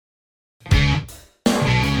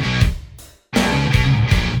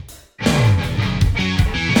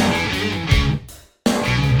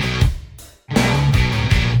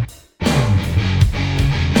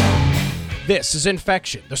This is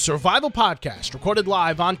Infection, the survival podcast, recorded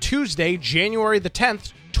live on Tuesday, January the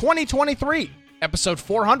 10th, 2023, episode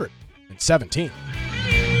 417.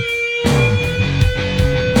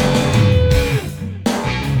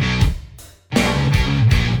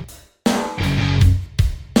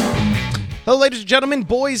 Hello, ladies and gentlemen,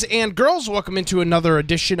 boys and girls. Welcome into another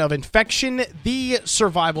edition of Infection, the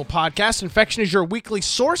survival podcast. Infection is your weekly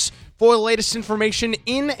source for the latest information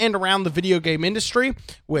in and around the video game industry,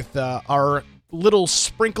 with our little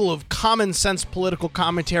sprinkle of common sense political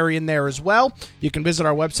commentary in there as well. You can visit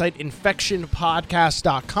our website,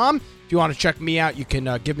 infectionpodcast.com. If you want to check me out, you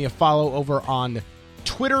can give me a follow over on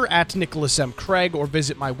Twitter at Nicholas M. Craig, or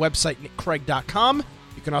visit my website, nickcraig.com.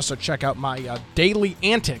 You can also check out my daily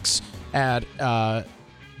antics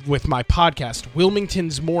with my podcast,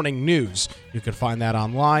 Wilmington's Morning News. You can find that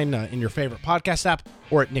online in your favorite podcast app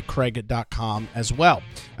or at nickcraig.com as well.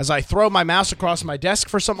 As I throw my mouse across my desk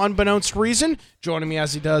for some unbeknownst reason, joining me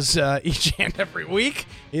as he does each and every week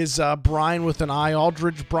is Brian with an I,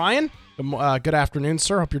 Aldridge. Brian, good afternoon,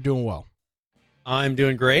 sir. Hope you're doing well. I'm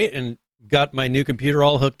doing great and got my new computer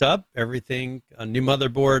all hooked up. Everything, a new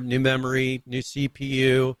motherboard, new memory, new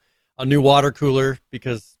CPU, a new water cooler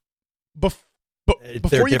because...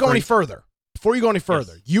 Before you go any further, Yes.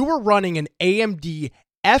 You were running an AMD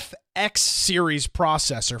FX series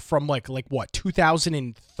processor from like what,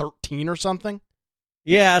 2013 or something?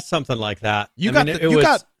 Yeah, something like that. You got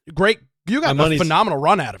a phenomenal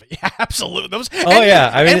run out of it. Yeah, absolutely.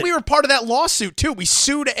 And we were part of that lawsuit too. We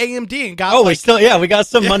sued AMD and got. We got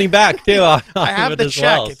some money back too. I have the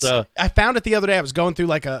check. Well, so. I found it the other day. I was going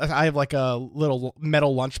through I have like a little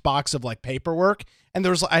metal lunchbox of like paperwork, and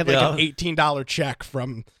I had an $18 check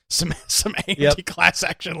from some AMD class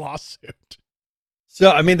action lawsuit.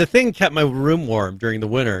 So I mean, the thing kept my room warm during the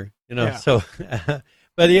winter, Yeah. So,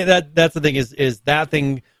 but yeah, that's the thing is that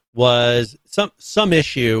thing was some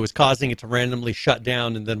issue was causing it to randomly shut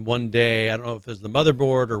down, and then one day, I don't know if it was the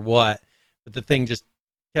motherboard or what, but the thing just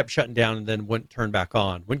kept shutting down and then wouldn't turn back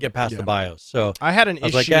on, wouldn't get past the BIOS. So I had an issue. I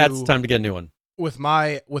was like, yeah, it's time to get a new one. With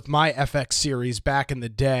my FX series back in the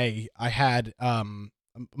day, I had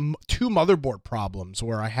two motherboard problems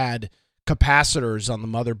where I had capacitors on the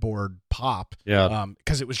motherboard pop,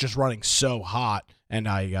 because it was just running so hot, and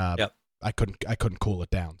I couldn't cool it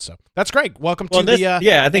down. So that's great. Welcome to the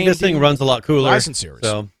I think this thing runs a lot cooler. Ryzen series.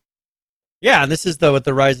 So yeah, and this is with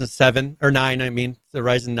the Ryzen 7 or 9. I mean, the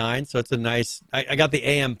Ryzen 9. So it's a nice. I got the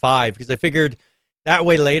AM5 because I figured that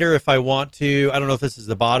way later, if I want to, I don't know if this is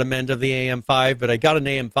the bottom end of the AM5, but I got an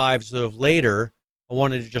AM5. So if later I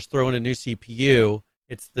wanted to just throw in a new CPU,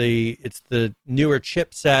 it's the newer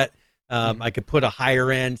chipset. I could put a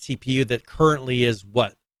higher end CPU that currently is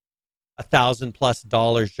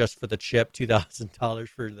 $1,000+ just for the chip, $2,000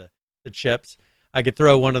 for the chips. I could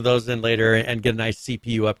throw one of those in later and get a nice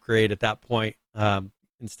CPU upgrade at that point,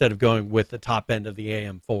 instead of going with the top end of the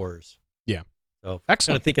AM4s. Yeah. So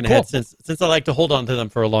excellent. Kind of thinking Cool. ahead since I like to hold on to them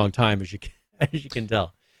for a long time, as you can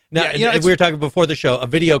tell. Now, we were talking before the show. A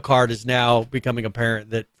video card is now becoming apparent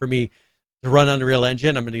that for me to run Unreal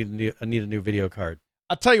Engine, I need a new video card.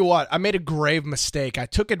 I'll tell you what, I made a grave mistake. I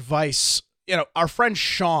took advice. Our friend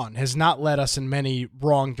Sean has not led us in many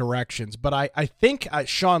wrong directions, but I think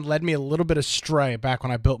Sean led me a little bit astray back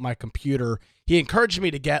when I built my computer. He encouraged me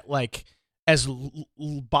to get as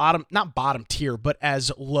not bottom tier, but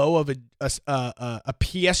as low of a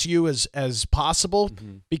PSU as possible,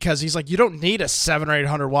 because he's like, you don't need a 700 or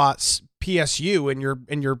 800 watts PSU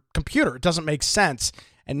in your computer. It doesn't make sense.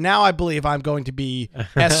 And now I believe I'm going to be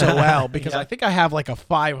SOL because I think I have like a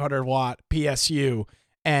 500 watt PSU.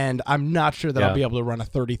 And I'm not sure that I'll be able to run a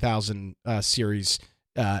 30,000 series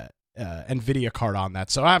NVIDIA card on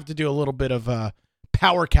that. So I have to do a little bit of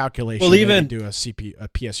power calculation and do a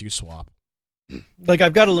PSU swap. Like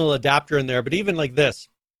I've got a little adapter in there, but even like this,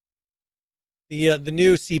 the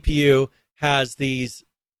new CPU has these.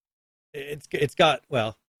 It's got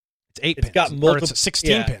 8 pins. It's got multiple. Or it's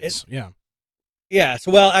 16 pins. Yeah.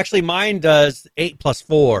 So actually, mine does 8 plus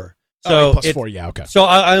 4. So 8 plus 4, okay. So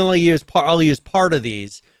I'll use part of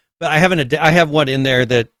these, but I have one in there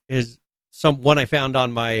that is one I found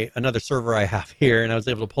on another server I have here, and I was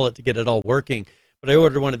able to pull it to get it all working. But I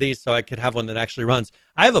ordered one of these so I could have one that actually runs.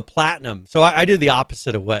 I have a Platinum, so I do the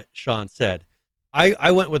opposite of what Sean said.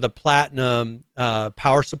 I went with a Platinum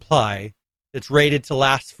power supply that's rated to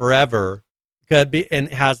last forever, and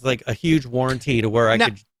has like a huge warranty to where I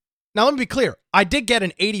could. Now, let me be clear. I did get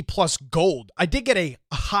an 80 plus gold. I did get a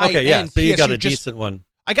high-end so you PSU. got a decent one.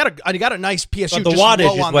 I got a nice PSU. But the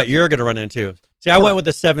wattage is what you're going to run into. See, I went with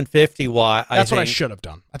the 750 watt. That's what I should have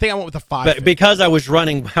done. I think I went with the 550. But because I was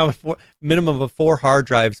running minimum of 4 hard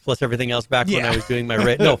drives plus everything else back when I was doing my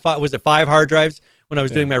RAID. No, was it 5 hard drives when I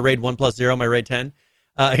was doing my RAID 1+0, my RAID 10?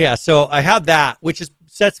 So I had that, which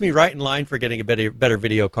sets me right in line for getting a better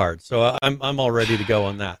video card. So I'm all ready to go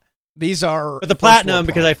on that. These are but the Platinum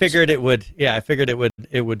because I figured it would. Yeah, I figured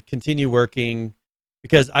it would continue working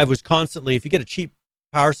because I was constantly. If you get a cheap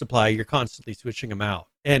power supply, you're constantly switching them out.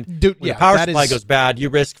 And when the power supply goes bad, you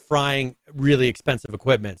risk frying really expensive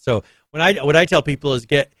equipment. So what I tell people is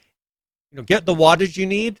get the wattage you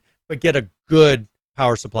need, but get a good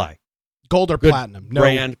power supply, gold or good platinum,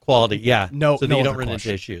 brand quality. Yeah, so that you don't run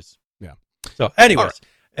into issues. Yeah. So, anyways,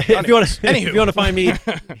 if you want to find me,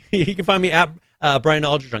 you can find me at Brian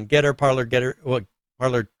Aldridge on Getter, Parlor,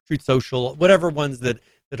 Truth Social, whatever ones that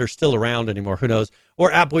are still around anymore. Who knows?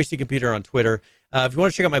 Or at Boise Computer on Twitter. If you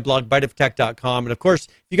want to check out my blog, biteoftech.com. And, of course,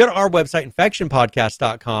 if you go to our website,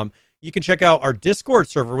 infectionpodcast.com, you can check out our Discord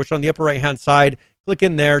server, which on the upper right-hand side, click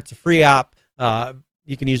in there. It's a free app.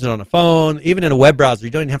 You can use it on a phone, even in a web browser.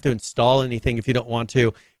 You don't even have to install anything if you don't want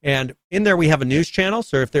to. And in there, we have a news channel.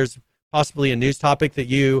 So if there's possibly a news topic that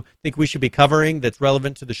you think we should be covering that's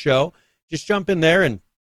relevant to the show, just jump in there and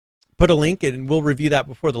put a link in, and we'll review that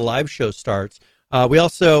before the live show starts. We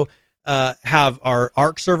also have our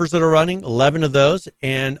ARC servers that are running, 11 of those,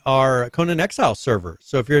 and our Conan Exile server.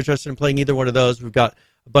 So if you're interested in playing either one of those, we've got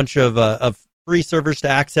a bunch of free servers to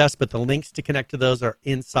access, but the links to connect to those are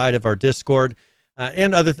inside of our Discord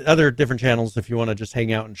and other different channels if you want to just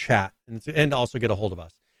hang out and chat and also get a hold of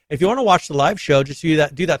us. If you want to watch the live show, just do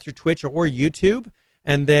that through Twitch or YouTube.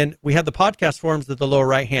 And then we have the podcast forums at the lower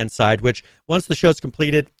right-hand side, which once the show's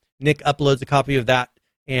completed, Nick uploads a copy of that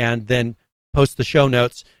and then posts the show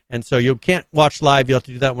notes. And so you can't watch live. You'll have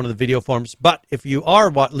to do that in one of the video forms. But if you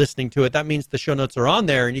are listening to it, that means the show notes are on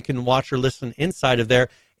there, and you can watch or listen inside of there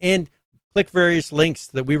and click various links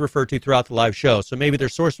that we refer to throughout the live show. So maybe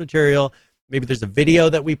there's source material. Maybe there's a video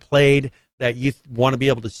that we played that you want to be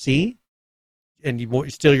able to see, and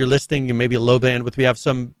you're listening. You maybe a low bandwidth. We have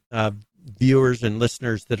some viewers and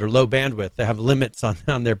listeners that are low bandwidth. They have limits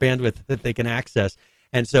on their bandwidth that they can access.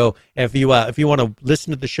 And so if you want to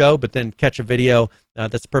listen to the show but then catch a video,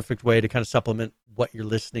 that's a perfect way to kind of supplement what you're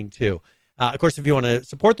listening to. Of course, if you want to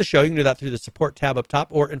support the show, you can do that through the support tab up top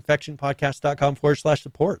or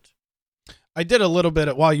infectionpodcast.com/support. I did a little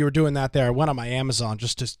bit while you were doing that there. I went on my Amazon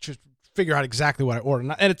just to figure out exactly what I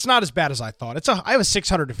ordered. And it's not as bad as I thought. I have a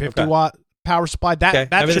 650 watt power supply.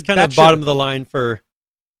 It's kind of bottom of the line for...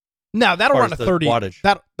 No, that'll run a 30 wattage.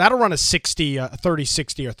 That'll run a 3060 or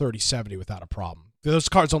 3070 without a problem. Those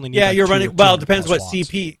cards only need you're running. Well, it depends what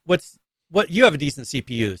what you have a decent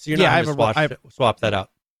CPU, so you're not going to swap that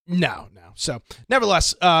out. No. So,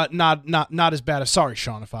 nevertheless, not as bad as. Sorry,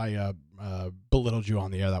 Sean, if I belittled you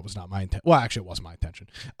on the air. That was not my intent. Well, actually, it was my intention.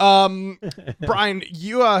 Brian,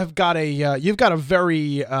 you have got you've got a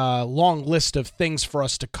very long list of things for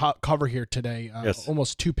us to cover here today. Yes.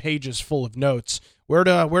 Almost 2 pages full of notes. Where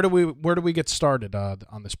do we get started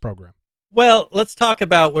on this program? Well, let's talk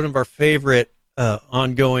about one of our favorite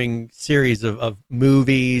ongoing series of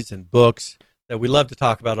movies and books that we love to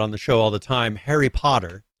talk about on the show all the time, Harry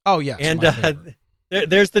Potter. Oh, yeah. And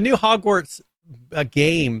there's the new Hogwarts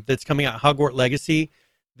game that's coming out, Hogwarts Legacy,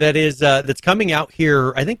 that's coming out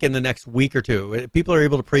here, I think, in the next week or two. People are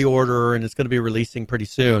able to pre-order, and it's going to be releasing pretty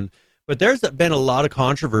soon. But there's been a lot of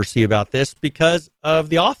controversy about this because of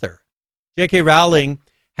the author. J.K. Rowling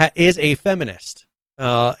is a feminist.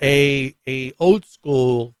 A old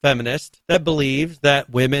school feminist that believes that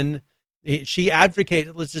women, she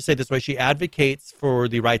advocates, let's just say this way, she advocates for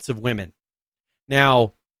the rights of women.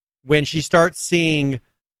 Now, when she starts seeing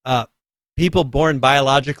people born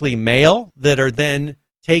biologically male that are then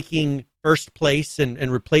taking first place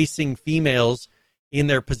and replacing females in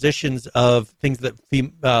their positions of things that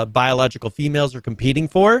biological females are competing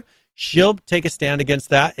for, she'll take a stand against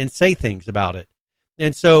that and say things about it.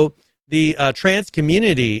 And so the trans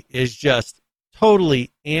community is just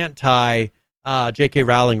totally anti J.K.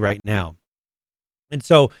 Rowling right now. And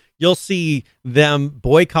so you'll see them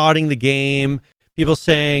boycotting the game, people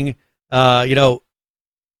saying,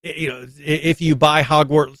 if you buy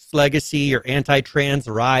Hogwarts Legacy, you're anti-trans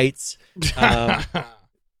rights.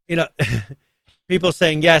 People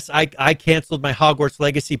saying, yes, I canceled my Hogwarts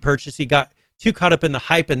Legacy purchase. He got too caught up in the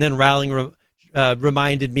hype, and then Rowling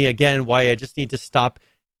reminded me again why I just need to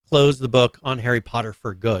close the book on Harry Potter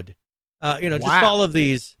for good. Just all of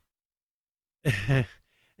these.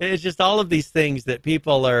 It's just all of these things that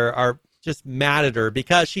people are just mad at her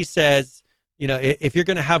because she says, if you're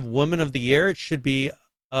going to have Woman of the Year, it should be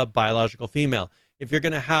a biological female. if you're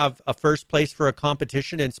going to have a first place for a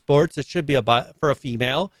competition in sports, it should be for a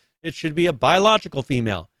female. It should be a biological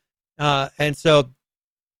female. And so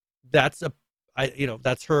that's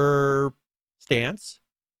that's her stance.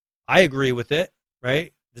 I agree with it,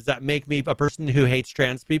 right? Does that make me a person who hates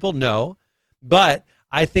trans people? No. But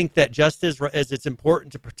I think that just as it's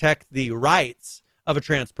important to protect the rights of a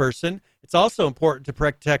trans person, it's also important to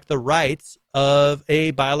protect the rights of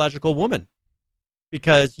a biological woman,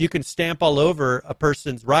 because you can stamp all over a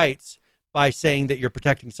person's rights by saying that you're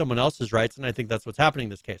protecting someone else's rights. And I think that's what's happening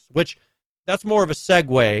in this case, which that's more of a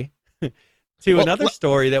segue to another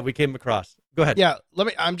story that we came across. Go ahead. Yeah,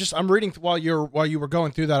 I'm reading while you were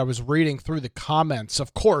going through that. I was reading through the comments.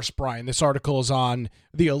 Of course, Brian, this article is on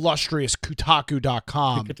the illustrious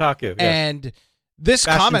Kotaku.com. Kotaku, yes. And this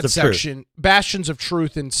comment section, Bastions of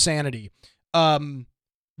Truth and Sanity.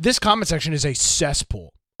 This comment section is a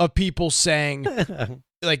cesspool of people saying,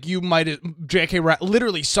 like, you might, J.K.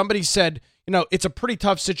 literally somebody said, it's a pretty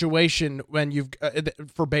tough situation when you've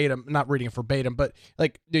verbatim, not reading it verbatim, but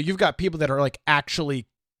like you've got people that are like actually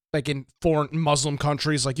like in foreign Muslim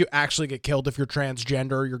countries, like you actually get killed if you're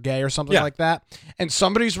transgender or you're gay or something like that. And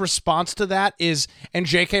somebody's response to that is, and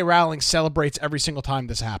J.K. Rowling celebrates every single time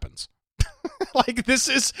this happens. Like this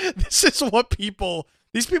is what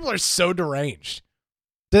these people are so deranged.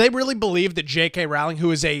 Do they really believe that J.K. Rowling,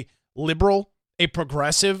 who is a liberal, a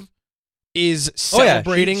progressive, is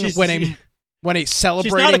celebrating she's not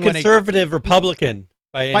a conservative Republican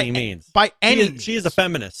by any means. By any means. She is a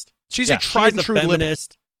feminist. She's a tried and true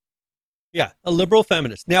feminist. Yeah, a liberal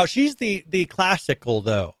feminist. Now, she's the classical,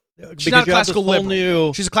 though. She's not a classical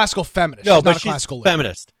liberal. She's a classical feminist. No, she's but not a she's classical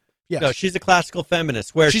feminist. Yes. No, she's a classical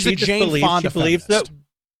feminist, where she's she a just Jane Fonda believes feminist.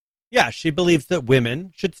 she believes that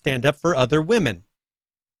women should stand up for other women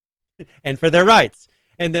and for their rights.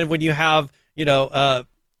 And then when you have,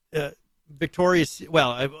 Victoria's,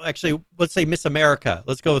 actually, let's say Miss America.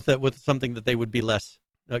 Let's go with something that they would be less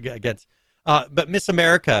against. But Miss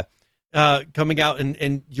America coming out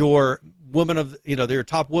and your woman of, your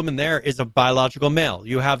top woman there is a biological male.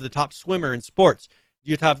 You have the top swimmer in sports.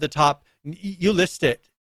 You have the top, you list it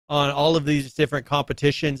on all of these different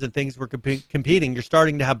competitions and things we're competing. You're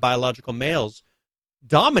starting to have biological males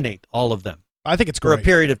dominate all of them. I think it's great. For a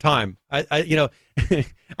period of time. I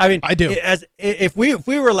mean, I do. If we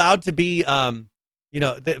were allowed to be,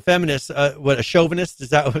 the feminists, a chauvinist, is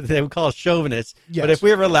that what they would call a chauvinist? Yes. But if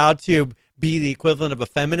we were allowed to be the equivalent of a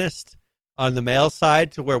feminist on the male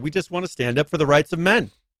side, to where we just want to stand up for the rights of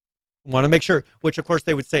men, want to make sure, which of course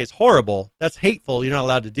they would say is horrible. That's hateful. You're not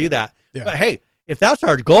allowed to do that. Yeah. But hey, if that's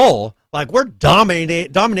our goal, like we're dominating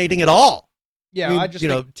it all. Yeah, I just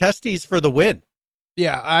testes for the win.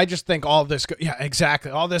 Yeah, I just think all of this. Yeah,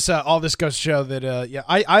 exactly. All this goes to show that.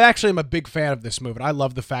 I actually am a big fan of this movement. I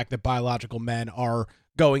love the fact that biological men are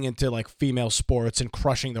going into like female sports and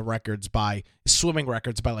crushing the swimming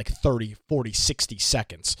records by like 30, 40, 60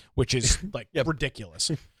 seconds, which is like ridiculous.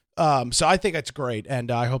 So I think that's great,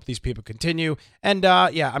 and I hope these people continue. And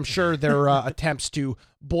I'm sure their attempts to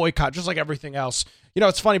boycott, just like everything else.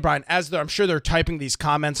 It's funny, Brian. I'm sure they're typing these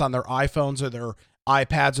comments on their iPhones or their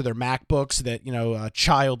iPads or their MacBooks that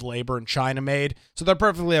child labor in China made, so they're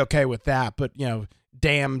perfectly okay with that. But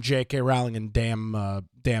damn J.K. Rowling and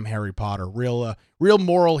damn Harry Potter, real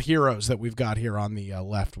moral heroes that we've got here on the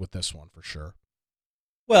left with this one for sure.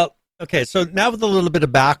 Well, okay, so now with a little bit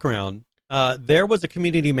of background, there was a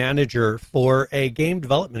community manager for a game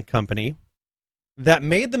development company that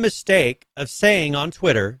made the mistake of saying on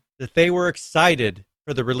Twitter that they were excited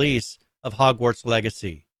for the release of Hogwarts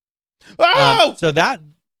Legacy. Oh!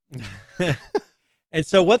 And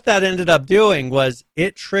so what that ended up doing was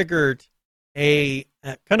it triggered a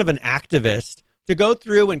kind of an activist to go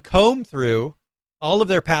through and comb through all of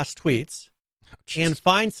their past tweets and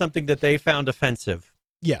find something that they found offensive.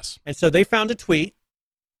 Yes. And so they found a tweet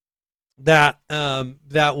that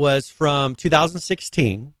was from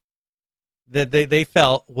 2016 that they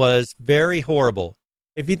felt was very horrible.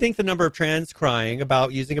 If you think the number of trans crying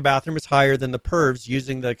about using a bathroom is higher than the pervs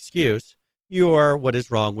using the excuse, you are what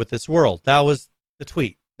is wrong with this world. That was the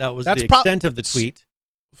tweet. That's the extent of the tweet.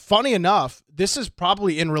 Funny enough, this is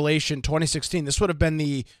probably in relation 2016. This would have been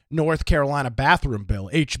the North Carolina bathroom bill,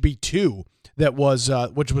 HB 2, that was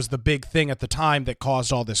which was the big thing at the time that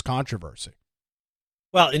caused all this controversy.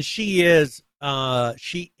 Well, and she is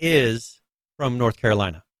from North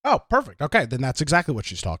Carolina. Oh, perfect. Okay, then that's exactly what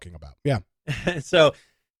she's talking about. Yeah. So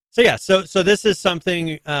this is something.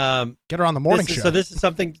 Get her on the morning show. So this is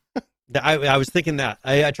something that I was thinking that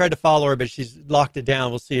I tried to follow her, but she's locked it down.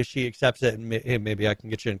 We'll see if she accepts it, and maybe I can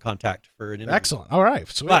get you in contact for an interview. Excellent. All right,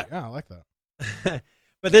 sweet. Yeah, I like that.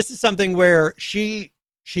 But this is something where she's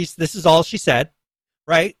this is all she said,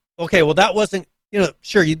 right? Okay, well that wasn't,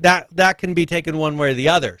 sure, that can be taken one way or the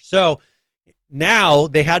other. So now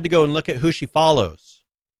they had to go and look at who she follows,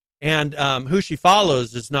 and who she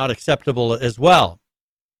follows is not acceptable as well.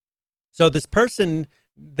 So this person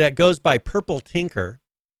that goes by Purple Tinker,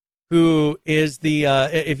 who is the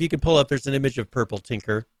if you could pull up, there's an image of Purple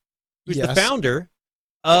Tinker, who's the founder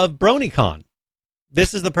of BronyCon.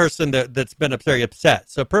 This is the person that's been very upset.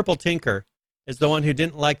 So Purple Tinker is the one who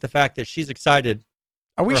didn't like the fact that she's excited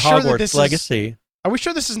for Hogwarts Legacy. Are we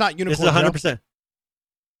sure this is not Unicorn? This is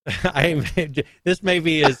 100%. This may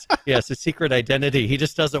be his a secret identity. He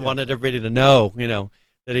just doesn't want everybody to know,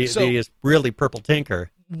 that he is really Purple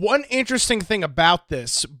Tinker. One interesting thing about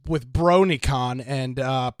this with BronyCon and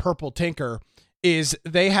Purple Tinker is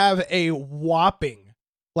they have a whopping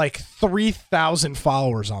 3,000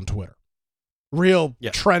 followers on Twitter. Real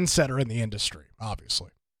trendsetter in the industry,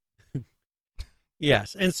 obviously.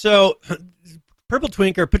 Yes, and so Purple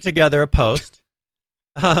Tinker put together a post.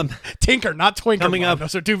 Tinker, not Twinker. Coming up,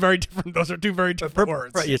 those are two very different. Those are two very different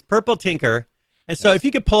words. Right, yes, Purple Tinker. And so, if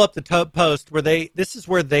you could pull up the post where this is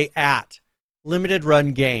where they at Limited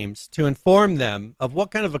Run Games to inform them of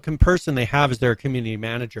what kind of a person they have as their community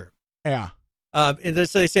manager. Yeah. And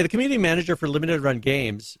so they say the community manager for Limited Run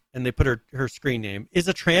Games, and they put her screen name, is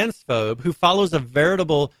a transphobe who follows a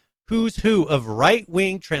veritable who's who of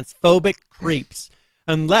right-wing transphobic creeps,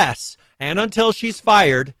 unless and until she's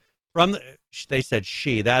fired from the. They said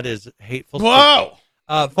she. That is hateful. Whoa.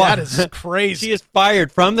 That is crazy. She is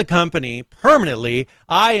fired from the company permanently.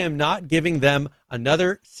 I am not giving them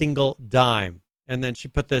another single dime. And then she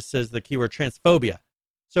put this as the keyword transphobia.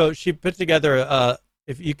 So she put together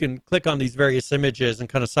if you can click on these various images and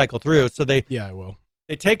kind of cycle through. So I will.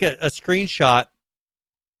 They take a screenshot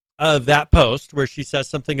of that post where she says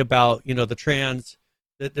something about, the trans,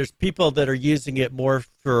 that there's people that are using it more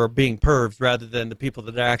for being pervs rather than the people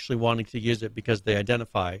that are actually wanting to use it because they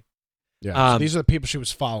identify. Yeah, so these are the people she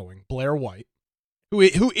was following. Blair White, who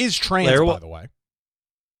is trans, by the way.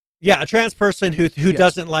 Yeah, a trans person who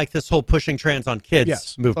doesn't like this whole pushing trans on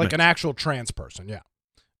kids movement. Like an actual trans person, yeah.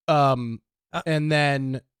 And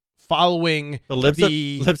then following the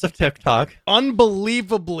libs of TikTok,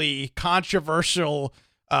 unbelievably controversial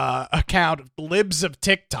account libs of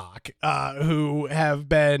TikTok, who have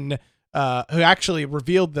been who actually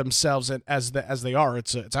revealed themselves as they are.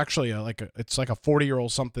 It's actually like a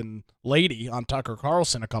 40-year-old something lady on Tucker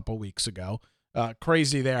Carlson a couple weeks ago.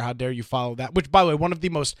 Crazy there. How dare you follow that? Which, by the way, one of the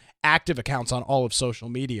most active accounts on all of social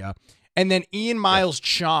media. And then Ian Miles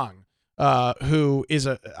Chong, who is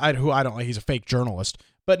who I don't like. He's a fake journalist,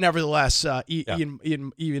 but nevertheless,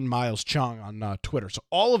 Ian Miles Chong on Twitter. So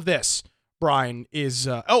all of this, Brian, is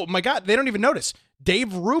oh my God, they don't even notice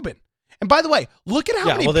Dave Rubin. And by the way, look at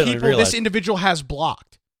how many people this individual has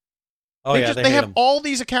blocked. Oh, they have all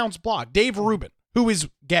these accounts blocked. Dave Rubin, who is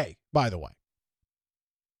gay, by the way.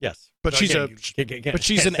 Yes, but she's an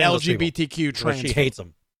LGBTQ trans. Well, she hates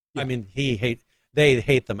them. Yeah. I mean, they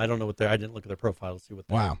hate them. I don't know what I didn't look at their profile to see what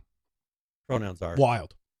their pronouns are.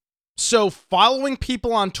 Wild. So following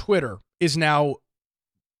people on Twitter is now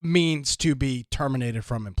means to be terminated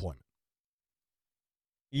from employment.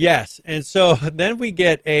 Yes, and so then we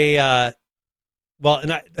get how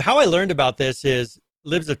I learned about this is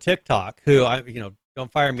libs of TikTok, who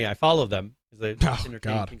don't fire me, I follow them because they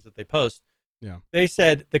entertain things that they post. Yeah, they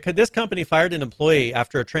said this company fired an employee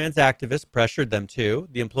after a trans activist pressured them to.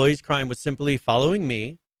 The employee's crime was simply following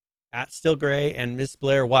me at Still Gray and Miss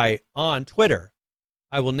Blair White on Twitter.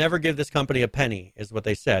 I will never give this company a penny, is what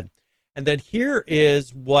they said. And then here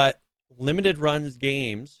is what Limited Runs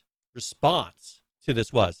Games response to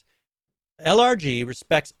this was. LRG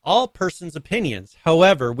respects all persons' opinions.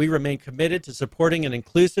 However, we remain committed to supporting an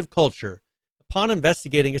inclusive culture. Upon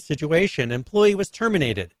investigating a situation, an employee was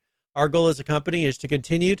terminated. Our goal as a company is to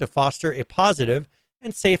continue to foster a positive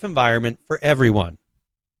and safe environment for everyone.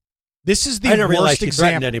 This is the I didn't realize worst she example.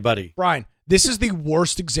 Threatened anybody. Brian, this is the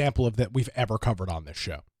worst example of that we've ever covered on this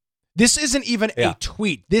show. This isn't even a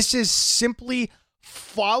tweet. This is simply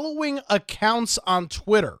following accounts on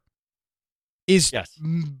Twitter.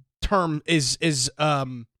 Termination.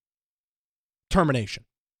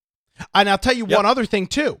 And I'll tell you one other thing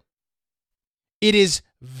too. It is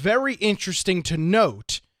very interesting to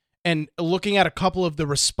note, and looking at a couple of the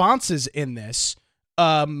responses in this,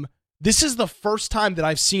 this is the first time that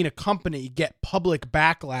I've seen a company get public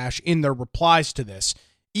backlash in their replies to this.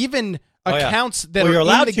 Even accounts that are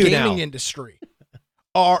in the gaming industry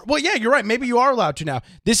are, you're right. Maybe you are allowed to now.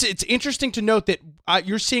 It's interesting to note that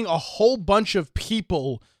you're seeing a whole bunch of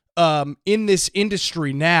people in this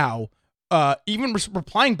industry now even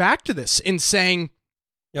replying back to this and saying,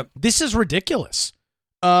 Yep. this is ridiculous.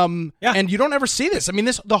 Yeah. And you don't ever see this. I mean,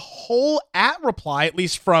 the whole reply, at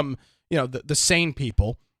least from, the sane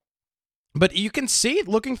people, but you can see it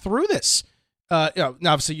looking through this. Now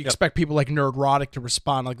obviously you expect people like Nerdrotic to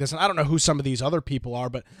respond like this, and I don't know who some of these other people are,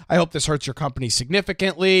 but I hope this hurts your company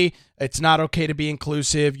significantly. It's not okay to be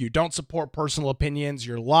inclusive. You don't support personal opinions.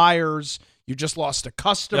 You're liars. You just lost a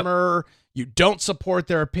customer. Yep. You don't support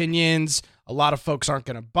their opinions. A lot of folks aren't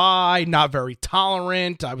going to buy. Not very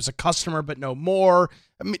tolerant. I was a customer, but no more.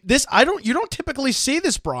 I mean, you don't typically see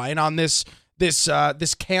this, Brian, on this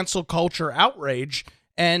cancel culture outrage,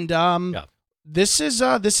 and This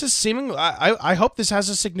is seeming. I hope this has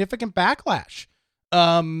a significant backlash.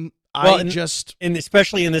 And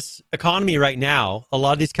especially in this economy right now, a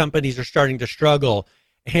lot of these companies are starting to struggle.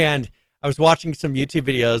 And I was watching some YouTube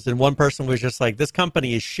videos, and one person was just like, "This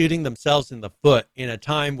company is shooting themselves in the foot in a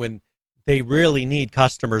time when they really need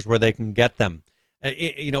customers where they can get them."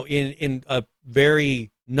 In a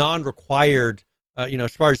very non-required,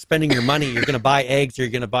 as far as spending your money, you're going to buy eggs, or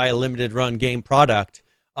you're going to buy a limited run game product.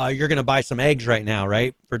 You're going to buy some eggs right now,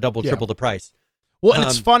 right? For triple the price. Well, and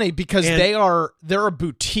it's funny because they're a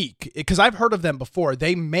boutique, because I've heard of them before.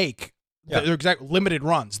 They make their exact limited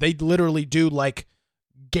runs. They literally do like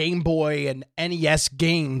Game Boy and NES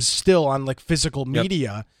games still on like physical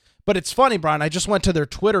media. But it's funny, Brian, I just went to their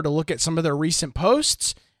Twitter to look at some of their recent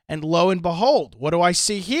posts, and lo and behold, what do I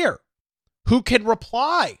see here? Who can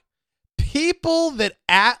reply? People that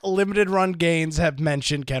at Limited Run Games have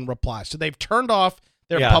mentioned can reply. So they've turned off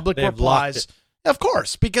their public replies, of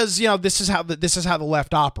course, because this is how the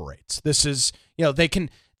left operates. This is they can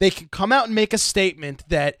come out and make a statement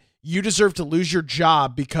that you deserve to lose your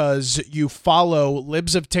job because you follow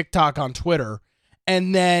libs of TikTok on Twitter,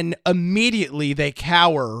 and then immediately they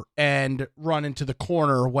cower and run into the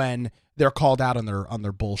corner when they're called out on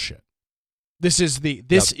their bullshit. This is the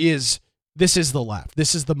left.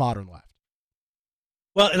 This is the modern left.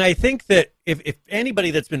 Well, and I think that if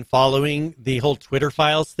anybody that's been following the whole Twitter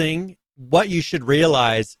files thing, what you should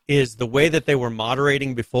realize is the way that they were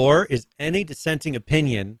moderating before is any dissenting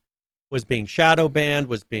opinion was being shadow banned,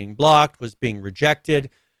 was being blocked, was being rejected,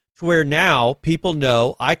 to where now people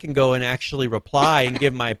know I can go and actually reply and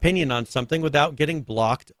give my opinion on something without getting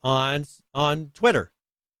blocked on Twitter.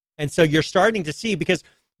 And so you're starting to see, because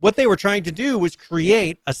what they were trying to do was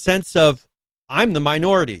create a sense of, I'm the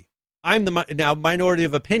minority. I'm the minority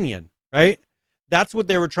of opinion, right? That's what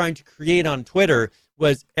they were trying to create on Twitter,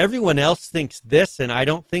 was everyone else thinks this and I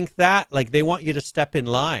don't think that. Like, they want you to step in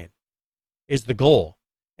line is the goal.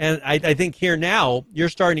 And I think here now you're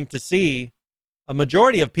starting to see a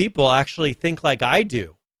majority of people actually think like I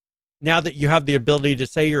do. Now that you have the ability to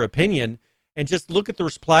say your opinion, and just look at the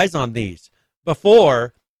replies on these.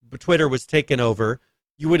 Before Twitter was taken over,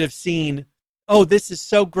 you would have seen, oh, this is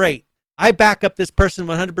so great. I back up this person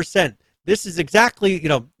 100%. This is exactly,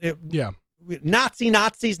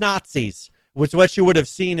 Nazis was what you would have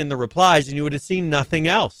seen in the replies, and you would have seen nothing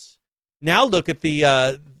else. Now look at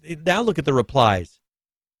the replies.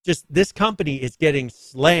 Just, this company is getting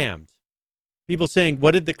slammed. People saying,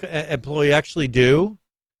 what did the employee actually do?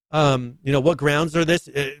 What grounds are this?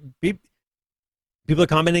 People are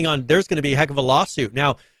commenting on, there's going to be a heck of a lawsuit.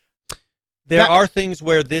 Now, there are things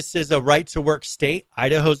where this is a right-to-work state.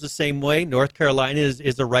 Idaho's the same way. North Carolina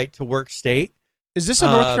is a right-to-work state. Is this a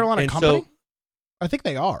North Carolina company? I think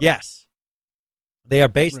they are. Yes. They are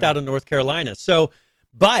based out of North Carolina. So,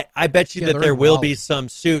 but I bet you that there will be some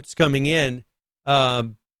suits coming in.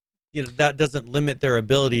 That doesn't limit their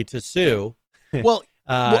ability to sue. Well,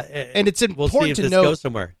 and it's important we'll see if to this note. Goes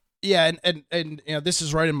somewhere. Yeah, and this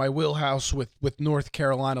is right in my wheelhouse with North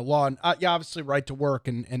Carolina law, and obviously right to work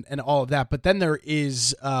and all of that. But then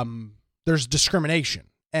there's discrimination,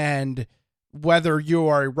 and whether you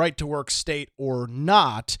are a right to work state or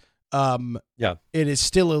not, it is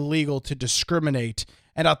still illegal to discriminate.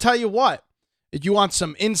 And I'll tell you what, if you want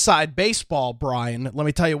some inside baseball, Brian, let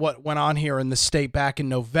me tell you what went on here in the state back in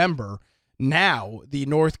November. Now, the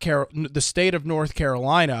state of North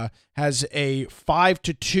Carolina has a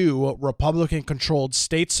 5-2 Republican-controlled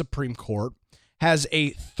state Supreme Court, has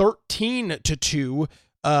a 13-2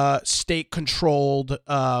 state-controlled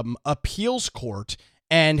appeals court,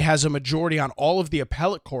 and has a majority on all of the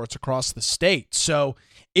appellate courts across the state. So,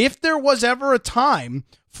 if there was ever a time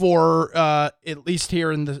for, at least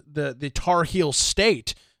here in the Tar Heel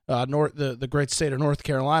state, the great state of North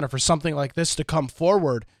Carolina, for something like this to come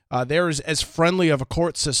forward, there is as friendly of a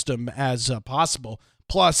court system as possible,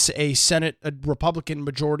 plus a Republican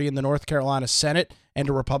majority in the North Carolina Senate and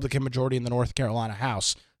a Republican majority in the North Carolina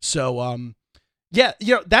House. So, Yeah,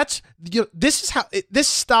 this is how this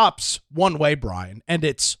stops one way, Brian, and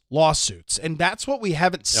it's lawsuits, and that's what we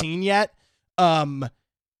haven't seen yet.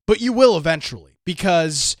 But you will eventually,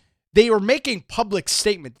 because they were making public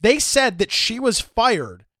statement. They said that she was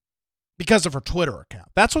fired because of her Twitter account.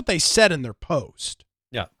 That's what they said in their post.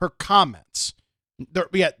 Yeah, her comments.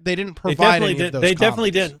 They didn't provide any of those. They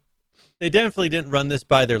definitely didn't. They definitely didn't run this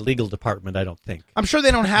by their legal department. I don't think. I'm sure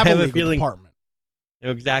they don't have a legal department.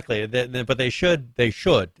 Exactly, but they should. They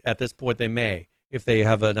should at this point. They may, if they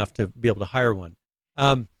have enough to be able to hire one.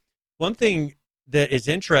 One thing that is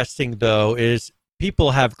interesting, though, is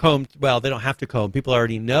people have combed. Well, they don't have to comb. People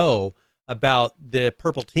already know about the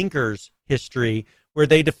Purple Tinkers history, where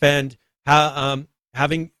they defend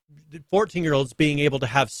having 14-year-olds being able to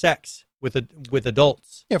have sex with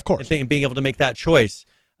adults. Yeah, of course, and being able to make that choice.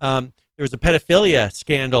 There was a pedophilia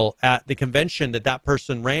scandal at the convention that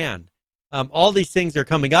person ran. All these things are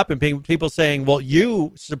coming up, and people saying, "Well,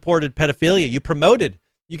 you supported pedophilia. You promoted."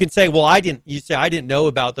 You can say, "Well, I didn't." You say, "I didn't know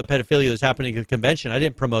about the pedophilia that was happening at the convention. I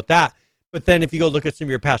didn't promote that." But then, if you go look at some of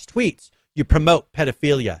your past tweets, you promote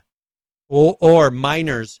pedophilia or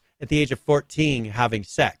minors at the age of 14 having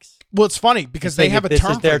sex. Well, it's funny because they have a term for this.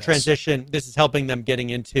 This is their transition. This is helping them getting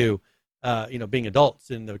into, being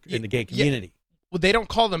adults in the gay community. Yeah. Well, they don't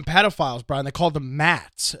call them pedophiles, Brian. They call them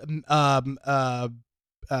mats. Oh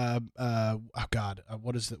God,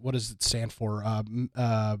 what does it stand for?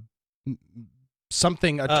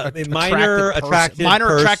 Something minor attracted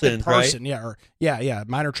person, right? Yeah,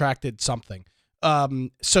 minor attracted something.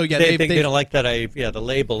 So yeah, they don't like that. The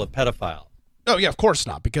label of pedophile. Oh yeah, of course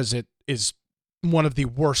not, because it is one of the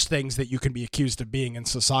worst things that you can be accused of being in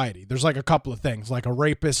society. There's like a couple of things, like a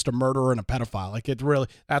rapist, a murderer, and a pedophile. Like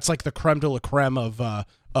that's like the creme de la creme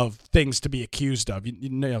of things to be accused of. You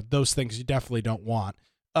know, those things you definitely don't want.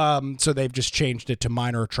 So they've just changed it to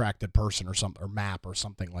minor attracted person or something, or MAP or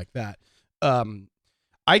something like that.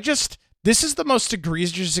 This is the most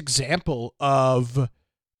egregious example of,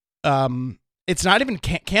 it's not even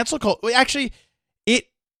cancel culture. Actually,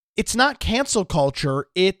 it's not cancel culture.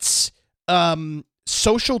 It's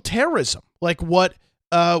social terrorism, like what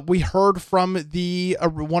we heard from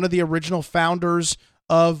one of the original founders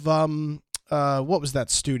of what was that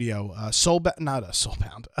studio?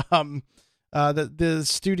 Soulbound. The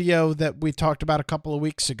studio that we talked about a couple of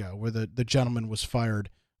weeks ago, where the gentleman was fired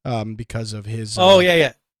because of his.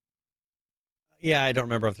 Yeah. I don't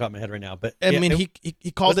remember off the top of my head right now, but I mean,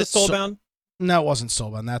 he called it Soulbound. No, it wasn't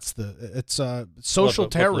Soulbound. It's social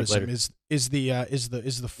terrorism is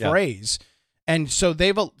the phrase. And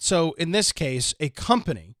so in this case, a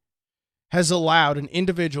company has allowed an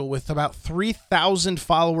individual with about 3,000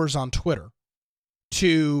 followers on Twitter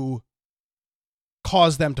to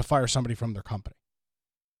cause them to fire somebody from their company.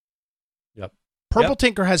 Yep. Purple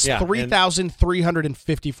Tinker has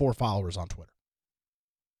 3,354 followers on Twitter.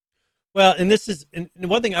 Well, and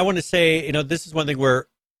one thing I want to say, this is one thing where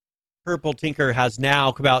Purple Tinker has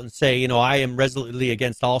now come out and say, I am resolutely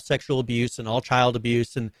against all sexual abuse and all child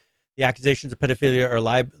abuse, and the accusations of pedophilia are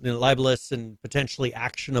libelous and potentially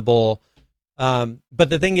actionable. But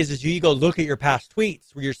the thing is you go look at your past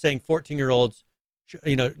tweets where you're saying 14-year-olds,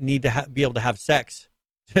 need to be able to have sex,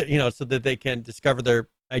 so that they can discover their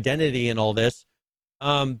identity and all this.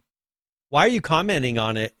 Why are you commenting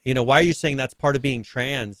on it? Why are you saying that's part of being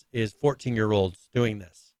trans is 14-year-olds doing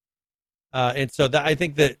this? And so I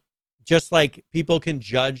think that just like people can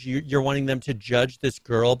judge, you're wanting them to judge this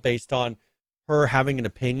girl based on her having an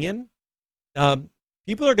opinion.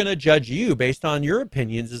 People are going to judge you based on your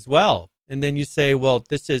opinions as well. And then you say, well,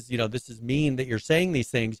 this is mean that you're saying these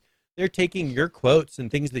things. They're taking your quotes and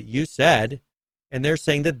things that you said, and they're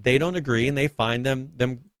saying that they don't agree and they find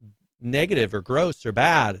them negative or gross or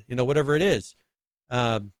bad, whatever it is.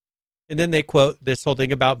 And then they quote this whole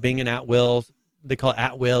thing about being an at-will. They call it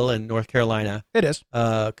at-will in North Carolina. It is.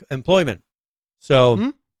 Employment.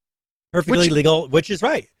 So perfectly legal, which is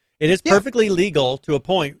right. It is perfectly legal to a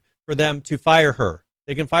point for them to fire her.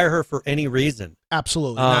 They can fire her for any reason.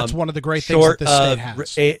 Absolutely. That's one of the great things that this state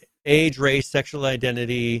has. Age, race, sexual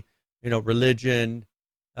identity, religion,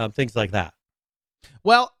 things like that.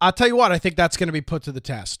 Well, I'll tell you what, I think that's going to be put to the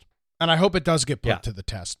test. And I hope it does get put to the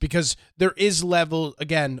test, because there is level,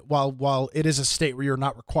 again, while it is a state where you're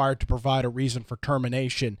not required to provide a reason for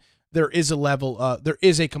termination, there is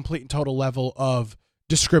a complete and total level of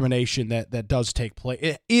discrimination that does take place.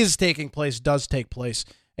 It is taking place, does take place,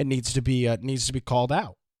 and needs to be called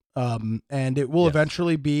out. And it will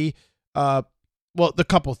eventually be, the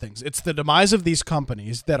couple of things. It's the demise of these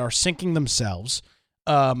companies that are sinking themselves.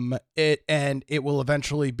 It will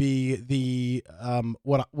eventually be the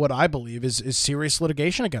what I believe is serious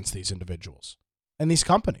litigation against these individuals. and these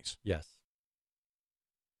companies. Yes.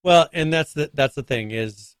 Well, and that's the thing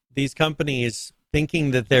is these companies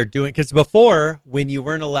thinking that they're doing, because before, when you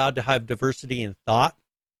weren't allowed to have diversity in thought,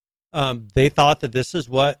 they thought that this is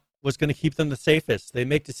what was going to keep them the safest. They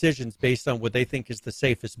make decisions based on what they think is the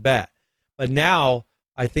safest bet. But now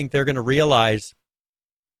I think they're going to realize,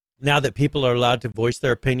 now that people are allowed to voice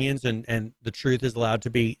their opinions and the truth is allowed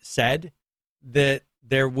to be said, that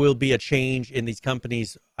there will be a change in these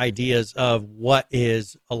companies' ideas of what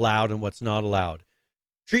is allowed and what's not allowed.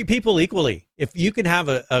 Treat people equally. If you can have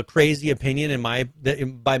a crazy opinion,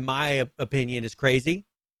 by my opinion is crazy,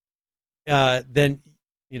 then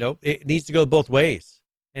it needs to go both ways.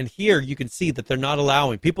 And here you can see that they're not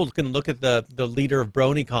allowing. People can look at the leader of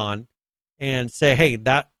BronyCon and say, hey,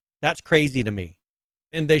 that's crazy to me.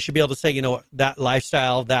 And they should be able to say, that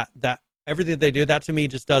lifestyle, that everything they do, that to me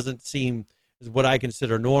just doesn't seem is what I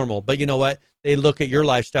consider normal. But you know what? They look at your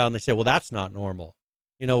lifestyle and they say, well, that's not normal.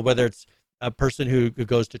 Whether it's a person who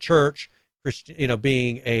goes to church, Christian,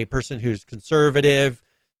 being a person who's conservative,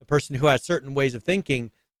 a person who has certain ways of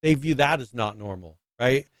thinking, they view that as not normal,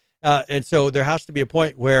 right? And so there has to be a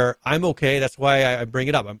point where I'm okay. That's why I bring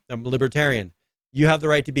it up. I'm a libertarian. You have the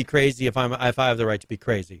right to be crazy if I have the right to be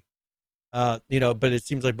crazy. But it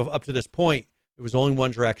seems like up to this point, it was only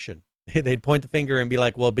one direction. They'd point the finger and be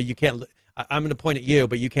like, well, but you can't, I'm going to point at you,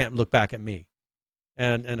 but you can't look back at me.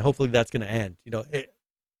 And hopefully that's going to end.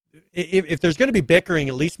 If there's going to be bickering,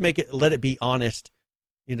 at least let it be honest,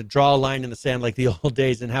 draw a line in the sand like the old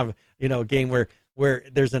days and have, a game where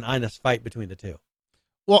there's an honest fight between the two.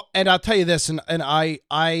 Well, and I'll tell you this, and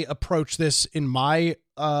I approach this in my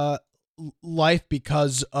life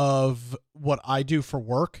because of what I do for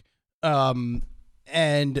work.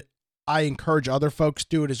 And I encourage other folks to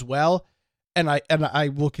do it as well. And I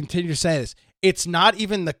will continue to say this. It's not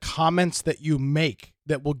even the comments that you make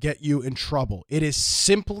that will get you in trouble. It is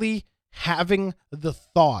simply having the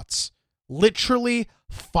thoughts. Literally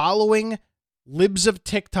following libs of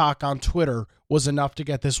TikTok on Twitter was enough to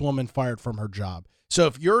get this woman fired from her job.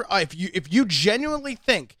 So if you genuinely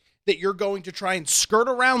think that you're going to try and skirt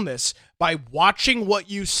around this by watching what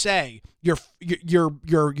you say, you're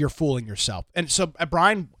fooling yourself. And so,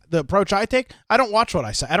 Brian, the approach I take, I don't watch what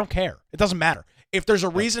I say. I don't care. It doesn't matter. If there's a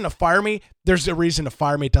reason to fire me, there's a reason to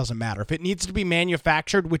fire me. It doesn't matter. If it needs to be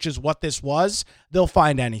manufactured, which is what this was, they'll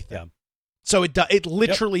find anything. Yeah. So it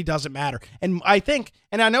literally doesn't matter. And I think,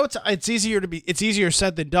 and I know it's easier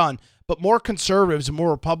said than done, but more conservatives and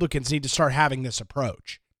more Republicans need to start having this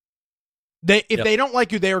approach. If they don't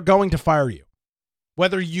like you, they are going to fire you,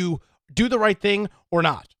 whether you do the right thing or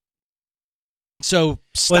not. So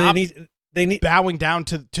stop they need bowing down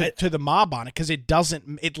to the mob on it, because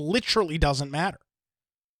it literally doesn't matter.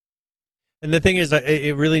 And the thing is,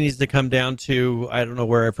 it really needs to come down to, I don't know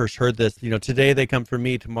where I first heard this, today they come for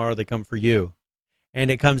me, tomorrow they come for you. And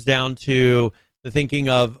it comes down to the thinking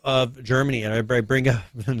of Germany. And I bring up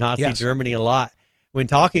Nazi Germany a lot when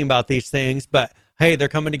talking about these things, but hey, they're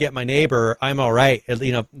coming to get my neighbor, I'm all right. At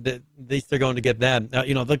least they're going to get them.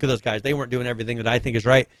 Look at those guys. They weren't doing everything that I think is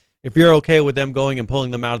right. If you're okay with them going and pulling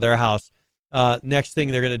them out of their house, next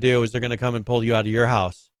thing they're going to do is they're going to come and pull you out of your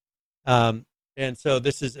house. And so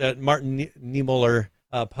this is Martin Niemöller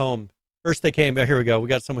poem. First they came. Here we go. We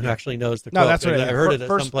got someone who actually knows the quote. No, that's what I heard it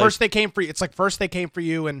someplace. First they came for you. It's like first they came for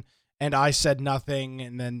you, and I said nothing,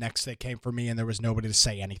 and then next they came for me, and there was nobody to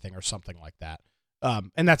say anything or something like that.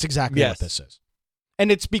 And that's exactly what this is.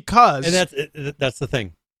 And it's because, and that's the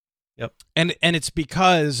thing. Yep. And it's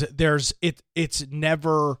because it's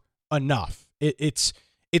never enough. It's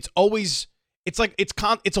always, it's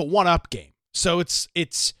a one-up game. So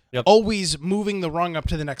it's always moving the rung up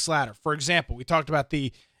to the next ladder. For example, we talked about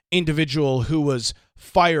the individual who was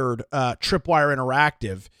fired, Tripwire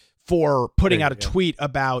Interactive, for putting out a tweet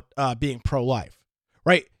about being pro-life.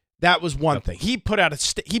 Right? That was one thing. He put out a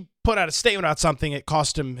statement about something. It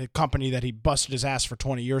cost him a company that he busted his ass for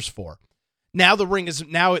 20 years for. Now the ring is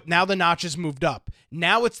now the notch is moved up.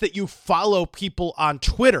 Now it's that you follow people on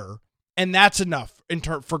Twitter, and that's enough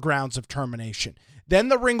for grounds of termination. Then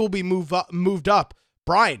the ring will be moved up.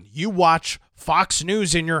 Brian, you watch Fox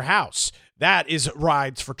News in your house. That is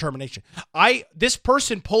rides for termination. This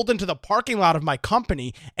person pulled into the parking lot of my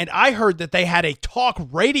company, and I heard that they had a talk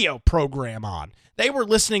radio program on. They were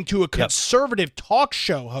listening to a conservative talk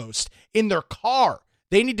show host in their car.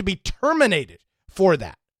 They need to be terminated for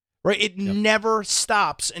that. Right? It never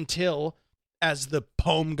stops until, as the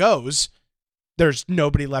poem goes, there's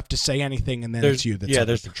nobody left to say anything, and then it's you that's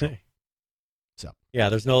under control. So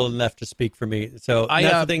there's no one left to speak for me. So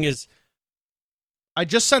that's the thing is, I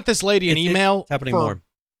just sent this lady an email. It's happening more.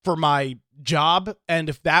 for my job, and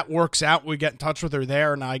if that works out, we get in touch with her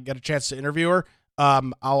there, and I get a chance to interview her.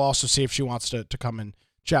 I'll also see if she wants to come and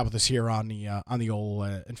chat with us here on the old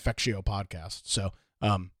Infectio podcast. So,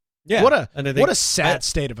 what a sad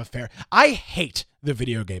state of affair. I hate the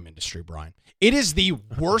video game industry, Brian. It is the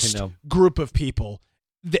worst group of people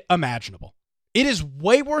imaginable. It is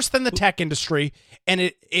way worse than the tech industry, and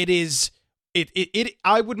it is.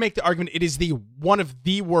 I would make the argument it is one of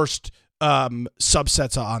the worst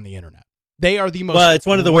subsets on the internet. They are the most it's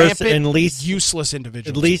one of the worst and least useless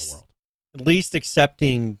individuals in the world. Least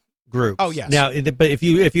accepting groups. Oh yes. Now, but if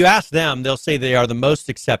you ask them, they'll say they are the most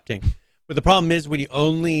accepting. But the problem is when you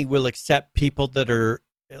only will accept people that are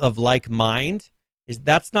of like mind,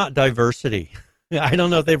 that's not diversity. I don't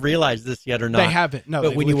know if they've realized this yet or not. They haven't. No.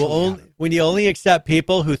 But when you only accept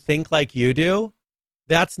people who think like you do,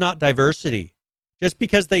 that's not diversity. Just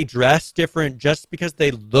because they dress different, just because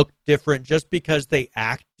they look different, just because they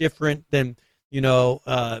act different than, various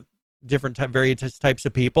types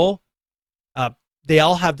of people, they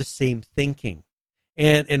all have the same thinking.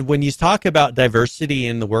 And when you talk about diversity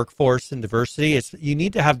in the workforce and diversity, you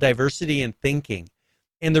need to have diversity in thinking.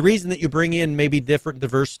 And the reason that you bring in maybe different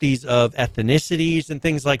diversities of ethnicities and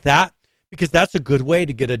things like that, because that's a good way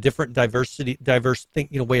to get a different diverse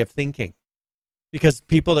way of thinking. Because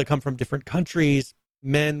people that come from different countries,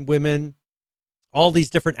 men, women, all these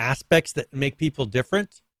different aspects that make people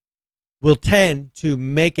different will tend to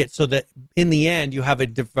make it so that in the end you have a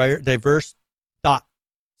diverse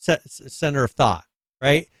center of thought,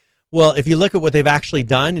 right? Well, if you look at what they've actually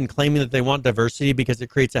done in claiming that they want diversity because it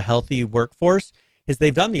creates a healthy workforce, is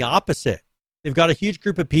they've done the opposite. They've got a huge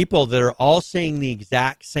group of people that are all saying the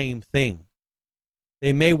exact same thing.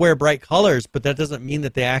 They may wear bright colors, but that doesn't mean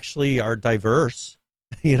that they actually are diverse.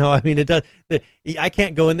 It does. I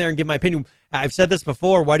can't go in there and give my opinion. I've said this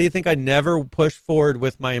before. Why do you think I never pushed forward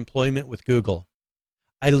with my employment with Google?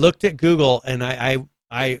 I looked at Google, and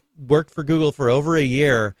I worked for Google for over a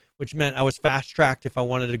year, which meant I was fast-tracked if I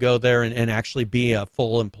wanted to go there and actually be a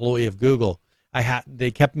full employee of Google. They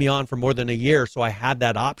kept me on for more than a year, so I had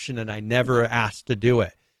that option, and I never asked to do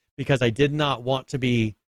it because I did not want to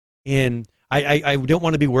be in. I don't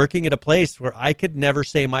want to be working at a place where I could never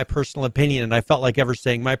say my personal opinion, and I felt like ever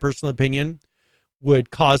saying my personal opinion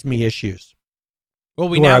would cause me issues. Well,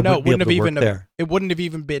 we now know it wouldn't have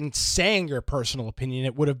even been saying your personal opinion.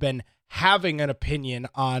 It would have been having an opinion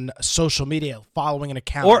on social media, following an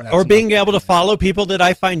account, or being able to follow people that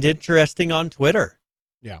I find interesting on Twitter.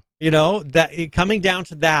 Yeah, coming down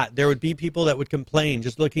to that, there would be people that would complain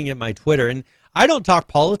just looking at my Twitter, and I don't talk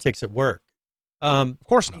politics at work. Of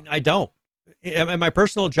course not. I don't. In my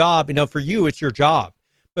personal job, for you, it's your job.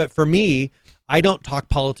 But for me, I don't talk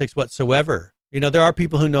politics whatsoever. There are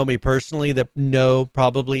people who know me personally that know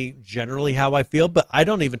probably generally how I feel, but I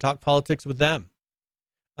don't even talk politics with them.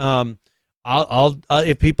 I'll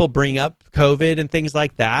if people bring up COVID and things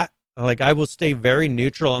like that, I will stay very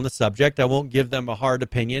neutral on the subject. I won't give them a hard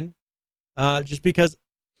opinion, just because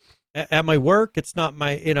at my work, it's not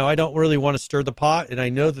my, I don't really want to stir the pot, and I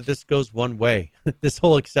know that this goes one way, this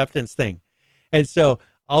whole acceptance thing. And so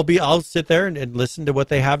I'll sit there and listen to what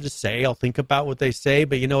they have to say. I'll think about what they say,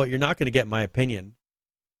 but you know what? You're not going to get my opinion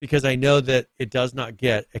because I know that it does not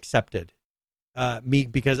get accepted.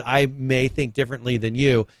 Because I may think differently than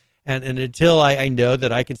you. And until I know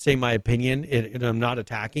that I can say my opinion and I'm not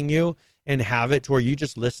attacking you and have it to where you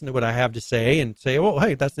just listen to what I have to say and say, oh,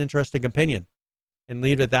 hey, that's an interesting opinion and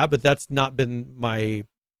leave it at that. But that's not been my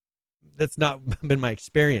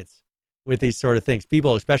experience with these sort of things.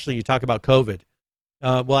 People, especially you talk about COVID.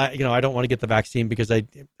 I don't want to get the vaccine because I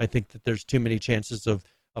think that there's too many chances of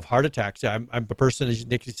heart attacks. I'm a person, as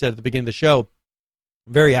Nikki said at the beginning of the show,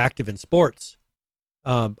 very active in sports.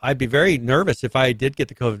 I'd be very nervous if I did get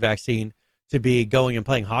the COVID vaccine to be going and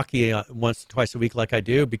playing hockey once, twice a week like I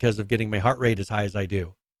do because of getting my heart rate as high as I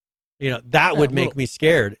do. That would make me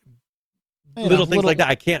scared. Little things like that.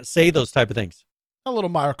 I can't say those type of things. A little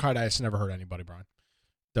myocarditis never hurt anybody, Brian.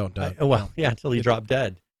 Don't until you drop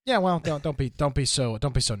dead. Yeah, well, don't be so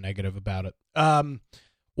negative about it.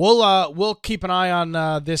 We'll keep an eye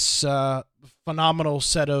on this phenomenal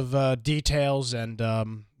set of details, and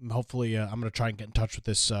hopefully I'm going to try and get in touch with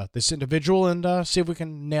this individual and see if we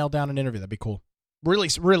can nail down an interview. That'd be cool. Really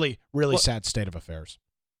sad state of affairs.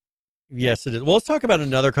 Yes, it is. Well, let's talk about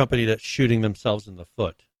another company that's shooting themselves in the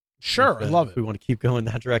foot. Sure, I love it. We want to keep going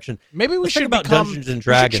that direction. Maybe we should about Dungeons and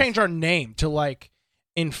Dragons. We should change our name to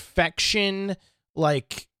Infection,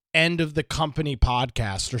 end of the company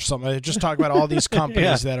podcast or something. Just talk about all these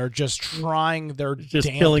companies that are just trying their damnedest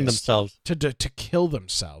killing themselves to kill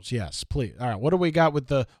themselves. Yes, please. All right, what do we got with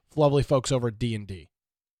the lovely folks over at D&D?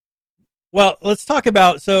 Well, let's talk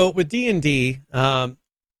about, so with D&D,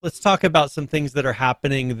 let's talk about some things that are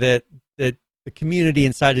happening that the community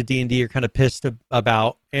inside of D&D are kind of pissed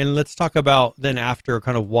about, and let's talk about then after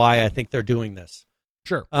kind of why I think they're doing this.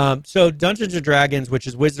 Sure. So Dungeons and Dragons, which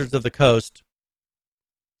is Wizards of the Coast,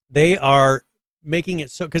 they are making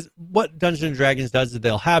it so, because what Dungeons and Dragons does is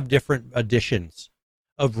they'll have different editions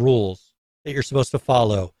of rules that you're supposed to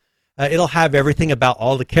follow. It'll have everything about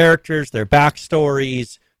all the characters, their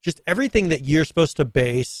backstories, just everything that you're supposed to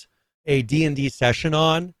base a D&D session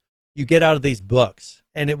on. You get out of these books,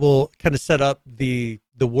 and it will kind of set up the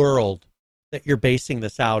world that you're basing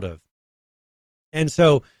this out of. And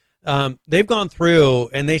so they've gone through,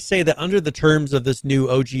 and they say that under the terms of this new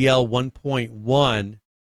OGL 1.1,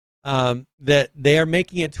 that they are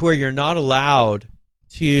making it to where you're not allowed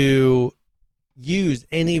to use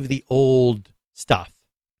any of the old stuff,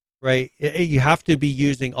 right? You have to be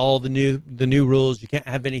using all the new rules. You can't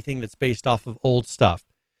have anything that's based off of old stuff.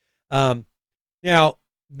 Now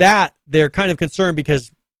that they're kind of concerned because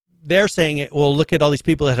they're saying it. Well, look at all these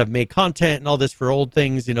people that have made content and all this for old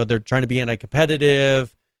things. You know, they're trying to be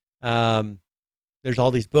anti-competitive. There's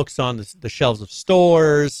all these books on the shelves of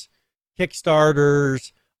stores,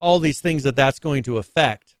 Kickstarters, all these things that's going to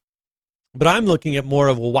affect. But I'm looking at more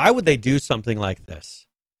of, well, why would they do something like this?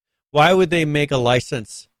 Why would they make a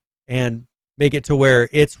license and make it to where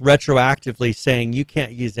it's retroactively saying you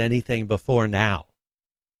can't use anything before now?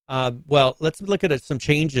 Well, let's look at some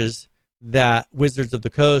changes that Wizards of the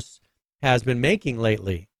Coast has been making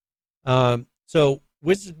lately. So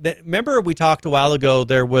remember we talked a while ago,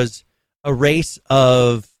 there was a race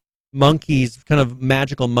of monkeys, kind of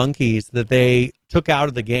magical monkeys, that they took out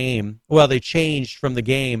of the game. Well, they changed from the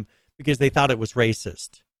game because they thought it was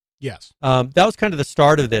racist. Yes. That was kind of the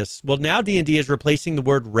start of this. Well, now D&D is replacing the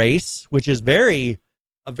word race, which is a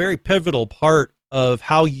very pivotal part of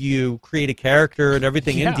how you create a character and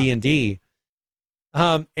everything in D&D.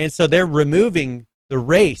 And so they're removing the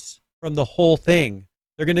race from the whole thing.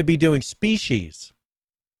 They're going to be doing species.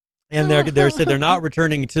 And they're not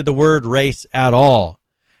returning to the word race at all.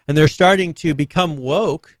 And they're starting to become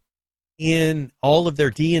woke in all of their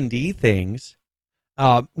D&D things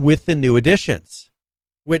with the new additions.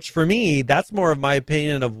 Which for me, that's more of my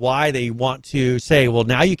opinion of why they want to say, well,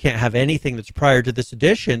 now you can't have anything that's prior to this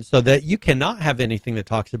edition, so that you cannot have anything that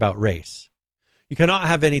talks about race. You cannot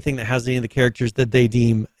have anything that has any of the characters that they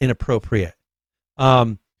deem inappropriate.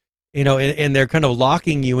 And they're kind of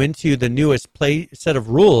locking you into the newest play set of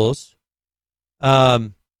rules.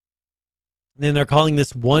 And then they're calling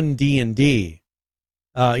this 1D&D.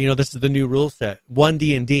 This is the new rule set,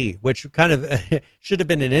 1D&D, which kind of should have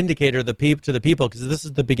been an indicator to the people, because this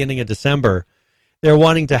is the beginning of December. They're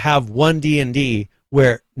wanting to have 1D&D,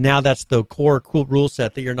 where now that's the core cool rule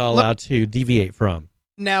set that you're not allowed to deviate from.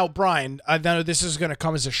 Now, Brian, I know this is going to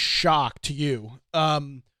come as a shock to you.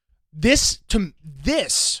 This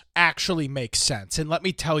actually makes sense, and let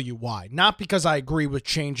me tell you why. Not because I agree with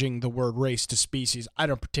changing the word race to species. I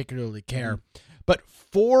don't particularly care. But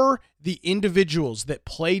for the individuals that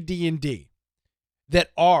play D&D that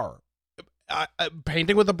are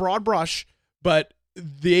painting with a broad brush, but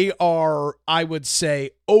they are, I would say,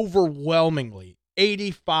 overwhelmingly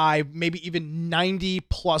 85, maybe even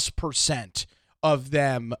 90+% of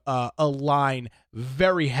them align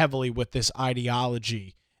very heavily with this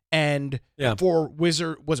ideology. And for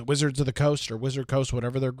Wizards of the Coast or Wizard Coast,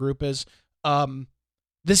 whatever their group is,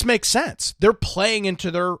 this makes sense. They're playing into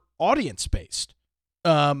their audience based.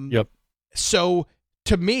 So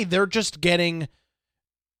to me, they're just getting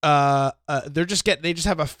they just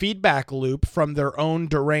have a feedback loop from their own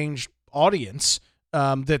deranged audience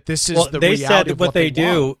that this is the reality said of what they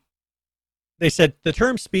do. want. They said the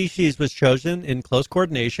term species was chosen in close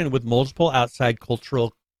coordination with multiple outside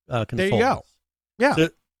cultural consultants. There you go. Yeah.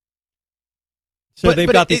 So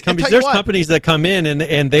they've got these companies. There's companies that come in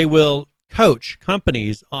and they will coach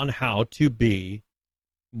companies on how to be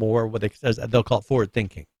more what they'll call it forward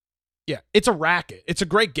thinking. Yeah, it's a racket. It's a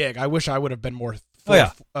great gig. I wish I would have been more.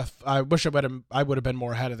 I wish I would have been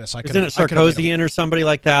more ahead of this. Isn't it Sarkozian or somebody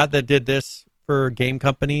like that did this for game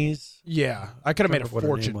companies? Yeah, I could have made a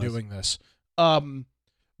fortune doing this.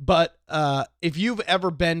 But if you've ever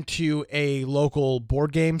been to a local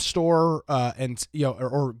board game store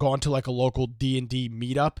or gone to like a local D&D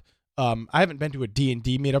meetup, I haven't been to a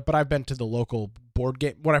D&D meetup, but I've been to the local board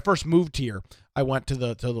game. When I first moved here, I went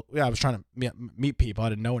to I was trying to meet people. I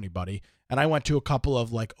didn't know anybody, and I went to a couple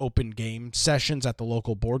of like open game sessions at the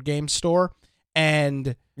local board game store,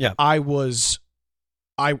 and I was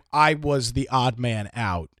the odd man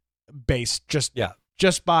out, based just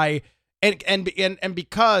by. And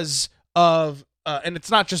because of and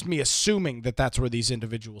it's not just me assuming that that's where these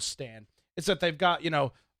individuals stand. It's that they've got,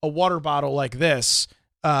 a water bottle like this,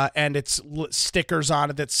 and it's stickers on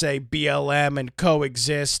it that say BLM and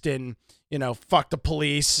coexist and, fuck the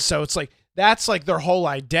police. So it's like, that's like their whole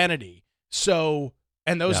identity. So,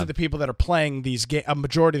 and those are the people that are playing these games, a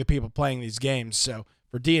majority of the people playing these games. So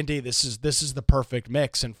for D&D, this is the perfect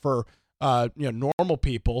mix. And for, normal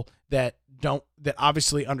people that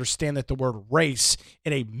obviously understand that the word race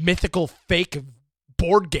in a mythical fake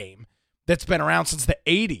board game that's been around since the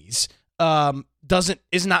 80s,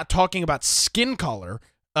 is not talking about skin color.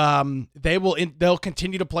 They'll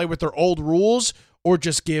continue to play with their old rules or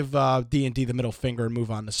just give D&D the middle finger and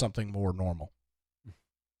move on to something more normal.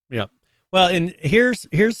 Yeah. Well, and here's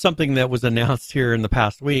something that was announced here in the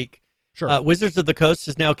past week. Sure. Wizards of the Coast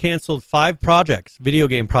has now canceled 5 video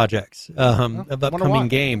game projects of upcoming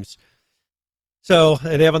games. So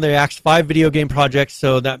they have on their acts 5 video game projects.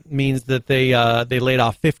 So that means that they laid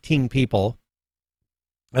off 15 people.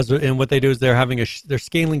 And what they do is they're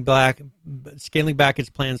scaling back its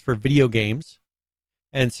plans for video games,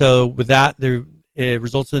 and so with that, it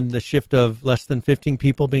results in the shift of less than 15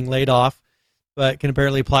 people being laid off. But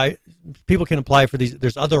people can apply for these.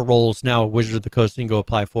 There's other roles now Wizards of the Coast you can go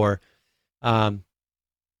apply for. But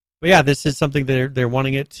yeah, this is something they're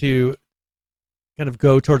wanting it to kind of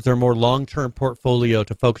go towards their more long-term portfolio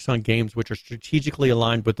to focus on games which are strategically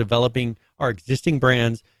aligned with developing our existing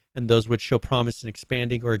brands and those which show promise in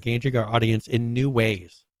expanding or engaging our audience in new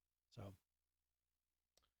ways. So,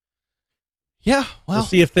 yeah, well, we'll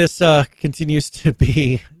see if this continues to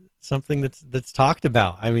be something that's talked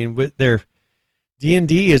about. I mean, with their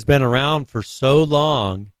D&D has been around for so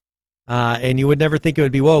long, and you would never think it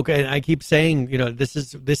would be woke. And I keep saying, this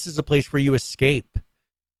is a place where you escape,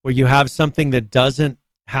 where you have something that doesn't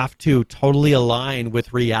have to totally align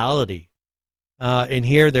with reality. And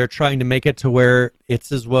here they're trying to make it to where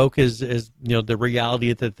it's as woke as the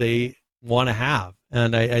reality that they want to have,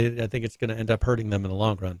 and I think it's going to end up hurting them in the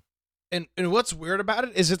long run. And what's weird about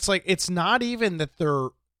it is it's not even that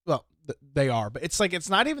they are, but it's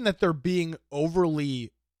not even that they're being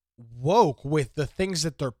overly woke with the things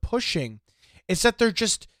that they're pushing. It's that they're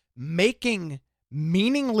just making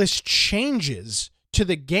meaningless changes to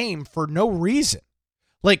the game for no reason,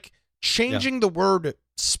 like changing the word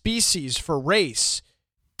species for race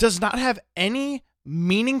does not have any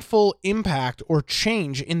meaningful impact or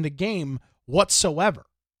change in the game whatsoever.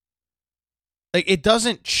 Like it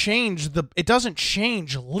doesn't change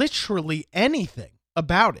literally anything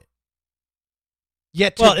about it.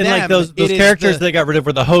 Yet to them, like those characters they got rid of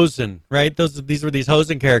were the Hosen, right? These were these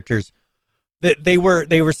Hosen characters. They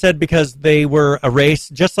were said because they were a race,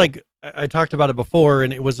 just like I talked about it before,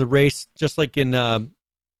 and it was a race just like in the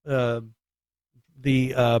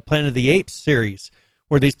Planet of the Apes series,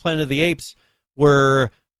 where these Planet of the Apes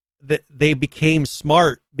they became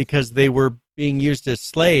smart because they were being used as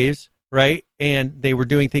slaves, right? And they were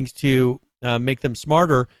doing things to make them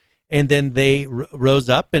smarter, and then they rose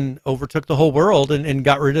up and overtook the whole world and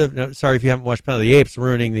got rid of. Sorry if you haven't watched Planet of the Apes,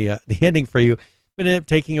 ruining the ending for you. But ended up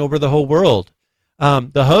taking over the whole world.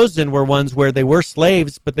 The Hosen were ones where they were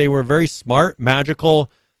slaves, but they were very smart,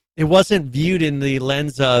 magical. It wasn't viewed in the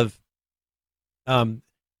lens of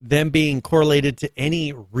them being correlated to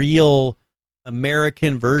any real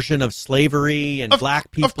American version of slavery and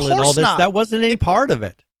black people and all this. Not. That wasn't any part of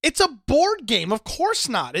it. It's a board game, of course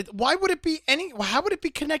not. Why would it be how would it be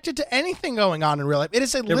connected to anything going on in real life? It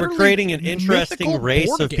is They were creating an interesting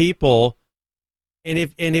race of people. And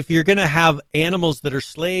if you're going to have animals that are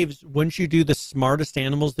slaves, wouldn't you do the smartest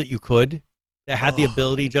animals that you could that had the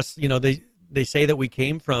ability? Just they say that we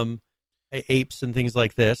came from apes and things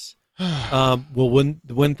like this. Well,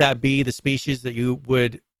 wouldn't that be the species that you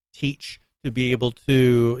would teach to be able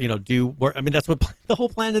to do work? I mean, that's what the whole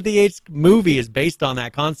Planet of the Apes movie is based on,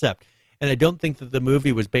 that concept. And I don't think that the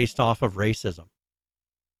movie was based off of racism.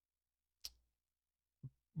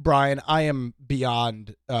 Brian, I am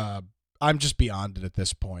beyond. I'm just beyond it at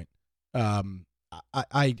this point. I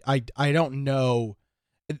don't know.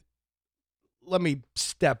 Let me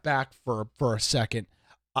step back for a second.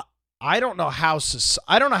 I don't know how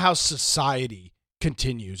society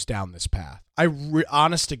continues down this path.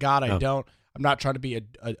 Honest to God, I don't. I'm not trying to be a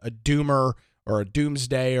doomer or a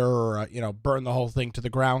doomsdayer or burn the whole thing to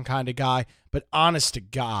the ground kind of guy. But honest to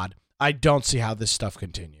God, I don't see how this stuff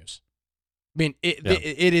continues. I mean,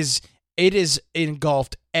 it is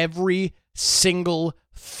engulfed every single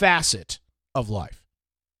facet of life.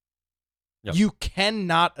 Yep. You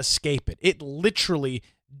cannot escape it. It literally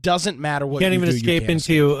Doesn't matter what can't you even do, escape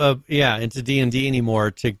into D&D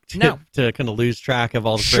anymore to kind of lose track of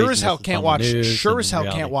all the sure as hell craziness can't on the watch news sure and as hell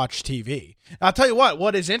reality. can't watch TV. I'll tell you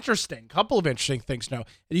what is interesting. Couple of interesting things now.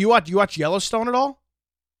 You watch Yellowstone at all?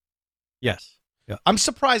 Yes. Yeah. I'm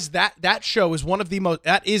surprised that show is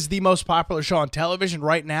the most popular show on television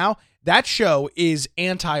right now. That show is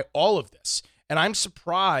anti all of this, and I'm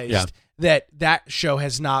surprised that show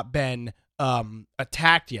has not been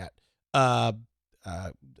attacked yet.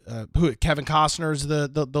 Who Kevin Costner is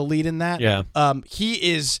the lead in that? Yeah.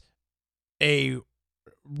 He is a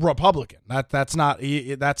Republican. That's not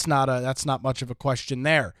much of a question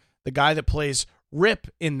there. The guy that plays Rip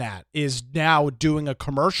in that is now doing a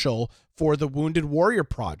commercial for the Wounded Warrior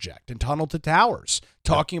Project and Tunnel to Towers,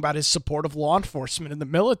 talking about his support of law enforcement and the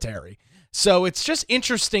military. So it's just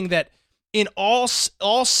interesting that in all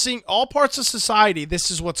parts of society,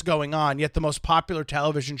 this is what's going on. Yet the most popular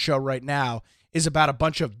television show right now is about a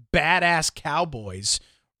bunch of badass cowboys,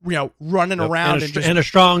 running around and a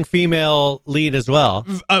strong female lead as well.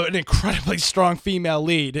 An incredibly strong female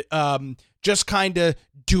lead, just kind of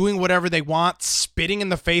doing whatever they want, spitting in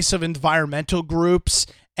the face of environmental groups,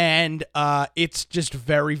 and it's just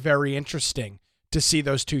very, very interesting to see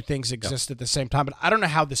those two things exist at the same time. But I don't know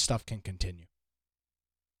how this stuff can continue.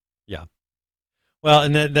 Yeah. Well,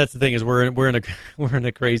 and that's the thing is we're in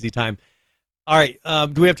a crazy time. All right.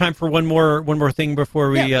 Do we have time for one more thing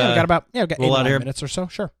before we? We got about 8 minutes or so.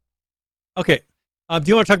 Sure. Okay. Do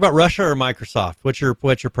you want to talk about Russia or Microsoft? What's your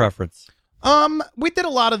preference? We did a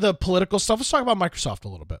lot of the political stuff. Let's talk about Microsoft a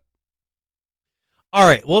little bit. All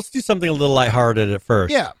right. Well, let's do something a little lighthearted at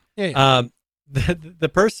first. Yeah.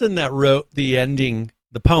 The person that wrote the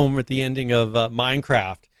poem at the ending of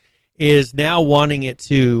Minecraft, is now wanting it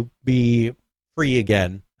to be free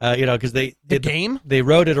again. Because the game they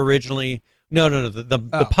wrote it originally. No,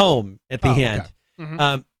 the poem at the end. Okay.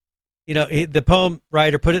 Mm-hmm. The poem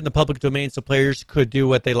writer put it in the public domain so players could do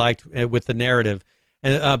what they liked with the narrative.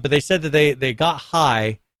 And but they said that they got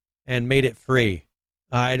high and made it free.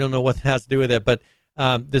 I don't know what that has to do with it, but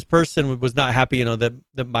this person was not happy, that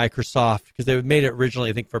Microsoft, because they made it originally,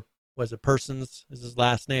 I think was it Persons is his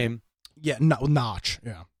last name? Yeah, no, Notch.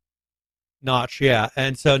 Yeah. Notch, yeah.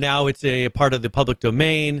 And so now it's a part of the public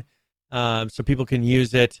domain, so people can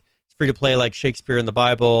use it. It's free to play like Shakespeare in the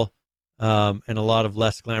Bible, and a lot of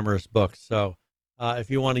less glamorous books. So if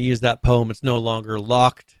you want to use that poem, it's no longer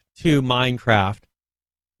locked to Minecraft.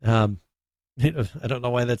 I don't know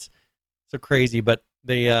why that's so crazy, but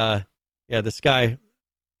this guy,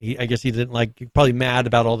 I guess he didn't probably mad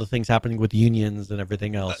about all the things happening with unions and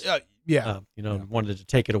everything else. Wanted to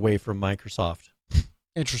take it away from Microsoft.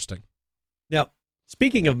 Interesting. Now,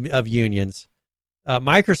 speaking of unions,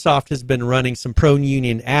 Microsoft has been running some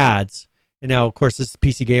pro-union ads, and now, of course, this is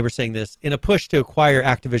PC Gamer saying this, in a push to acquire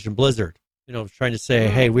Activision Blizzard. Trying to say,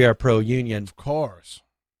 hey, we are pro-union. Of course.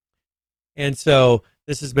 And so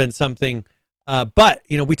this has been something, but,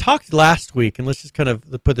 we talked last week, and let's just kind of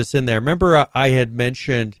put this in there. Remember, I had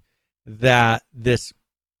mentioned that this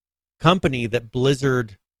company that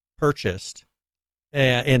Blizzard purchased,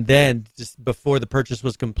 and then just before the purchase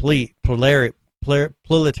was complete, Proletariat,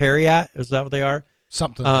 is that what they are?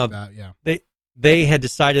 Something like that, yeah. They had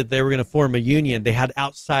decided they were going to form a union. They had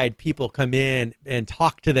outside people come in and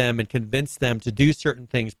talk to them and convince them to do certain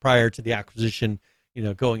things prior to the acquisition,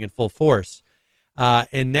 going in full force.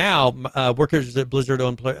 And now workers at Blizzard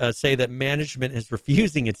say that management is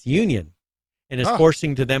refusing its union and is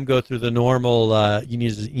forcing to them go through the normal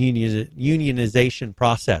unionization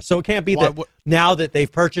process. So it can't be that now that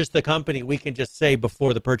they've purchased the company, we can just say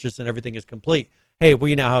before the purchase and everything is complete, hey,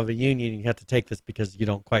 we now have a union. You have to take this because you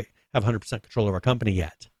don't quite have 100% control of our company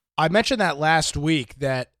yet. I mentioned that last week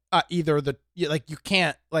that you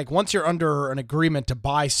can't, once you're under an agreement to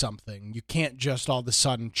buy something, you can't just all of a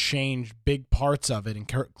sudden change big parts of it,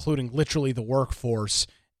 including literally the workforce,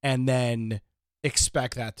 and then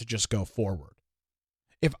expect that to just go forward.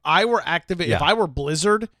 If I were if I were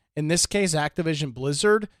Blizzard, in this case, Activision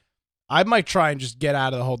Blizzard, I might try and just get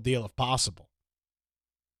out of the whole deal if possible.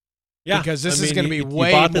 Yeah, because this is going to be way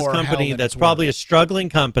you bought this more company that's probably a struggling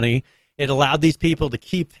company. It allowed these people to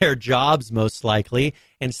keep their jobs most likely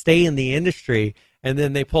and stay in the industry, and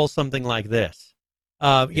then they pull something like this.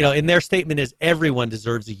 And their statement is everyone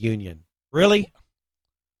deserves a union. Really?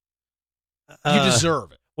 You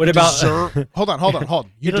deserve it. What about hold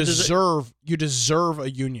on. You deserve a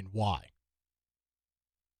union. Why?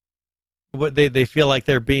 What they feel like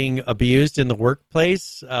they're being abused in the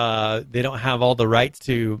workplace. They don't have all the rights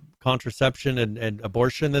to contraception and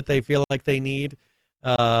abortion that they feel like they need.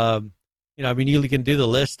 I mean, you can do the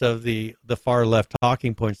list of the far left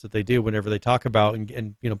talking points that they do whenever they talk about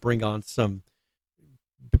and bring on some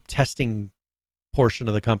testing portion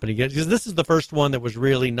of the company, because this is the first one that was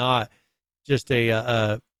really not just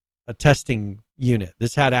a testing unit.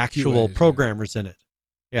 This had actual QAs, programmers in it.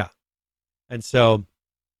 Yeah. And so,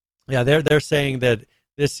 yeah, they're saying that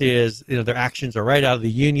this is, their actions are right out of the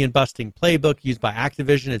union busting playbook used by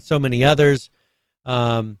Activision and so many others.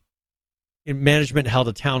 Management held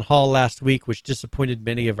a town hall last week, which disappointed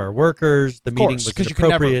many of our workers. The meeting was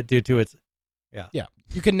inappropriate due to its... Yeah.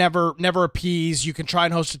 You can never appease. You can try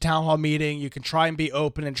and host a town hall meeting. You can try and be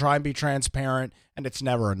open and try and be transparent, and it's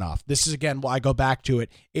never enough. This is, again, why I go back to it.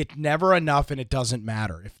 It's never enough, and it doesn't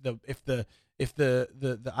matter. If the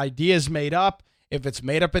idea is made up, if it's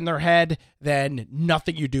made up in their head, then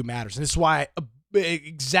nothing you do matters. And this is why,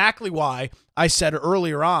 exactly why I said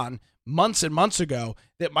earlier on, months and months ago,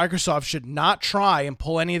 that Microsoft should not try and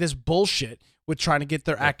pull any of this bullshit with trying to get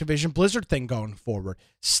their Activision Blizzard thing going forward.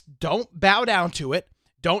 Don't bow down to it.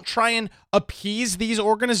 Don't try and appease these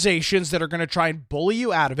organizations that are going to try and bully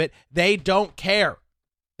you out of it. They don't care.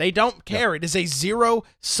 They don't care. It is a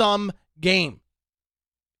zero-sum game.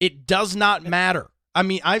 It does not matter. I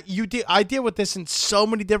mean, I deal with this in so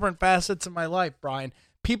many different facets of my life, Brian.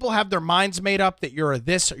 People have their minds made up that you're a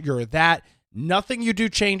this or you're a that. Nothing you do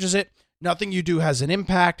changes it. Nothing you do has an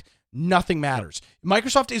impact. Nothing matters.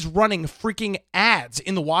 Microsoft is running freaking ads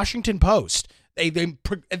in the Washington Post,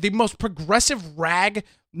 the most progressive rag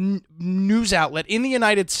news outlet in the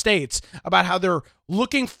United States, about how they're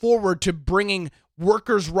looking forward to bringing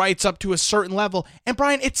workers' rights up to a certain level. And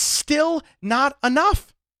Brian, it's still not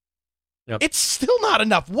enough. Yep. It's still not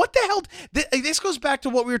enough. What the hell? This goes back to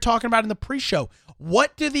what we were talking about in the pre-show.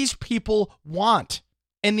 What do these people want?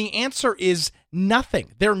 And the answer is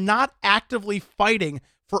nothing. They're not actively fighting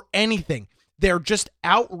for anything. They're just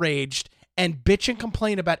outraged and bitch and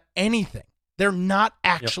complain about anything. They're not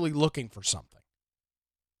actually looking for something.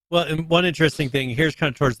 Well, and one interesting thing, here's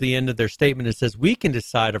kind of towards the end of their statement, it says, we can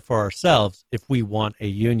decide for ourselves if we want a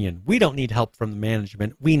union. We don't need help from the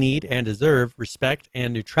management. We need and deserve respect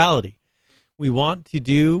and neutrality. We want to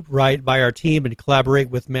do right by our team and collaborate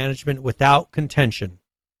with management without contention.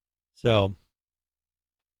 So,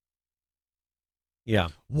 yeah.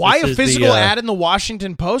 Why a physical ad in the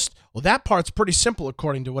Washington Post? Well, that part's pretty simple,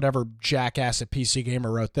 according to whatever jackass at PC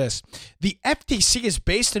Gamer wrote this. The FTC is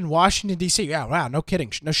based in Washington, D.C. Yeah, wow, no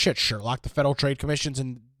kidding. No shit, Sherlock. The Federal Trade Commission's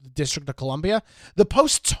in the District of Columbia. The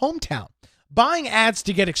Post's hometown. Buying ads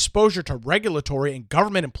to get exposure to regulatory and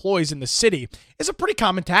government employees in the city is a pretty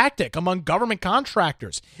common tactic among government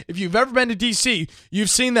contractors. If you've ever been to D.C., you've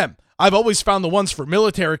seen them. I've always found the ones for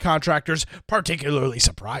military contractors particularly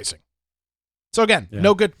surprising. So again,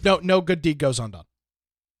 no good deed goes undone.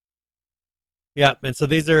 Yeah, and so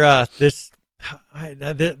these are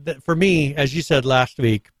for me, as you said last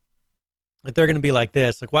week, if they're going to be like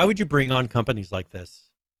this, like why would you bring on companies like this?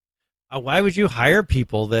 Why would you hire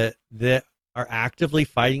people that are actively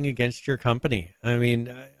fighting against your company? I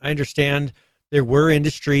mean, I understand there were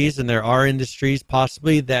industries and there are industries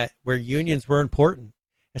possibly that where unions were important,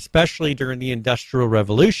 especially during the Industrial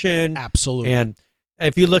Revolution. Absolutely. And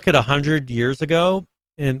if you look at 100 years ago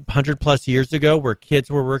and 100 plus years ago, where kids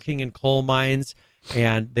were working in coal mines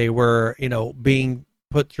and they were, being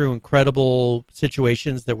put through incredible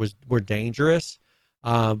situations that were dangerous,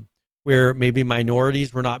 where maybe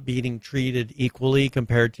minorities were not being treated equally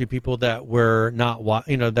compared to people that were not,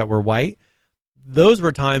 that were white. Those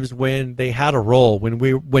were times when they had a role,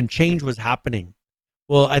 when change was happening.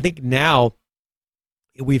 Well, I think now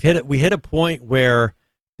we hit a point where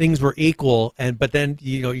things were equal, but then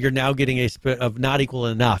you're now getting a split of not equal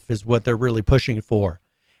enough is what they're really pushing for,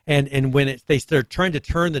 and when they start trying to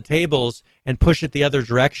turn the tables and push it the other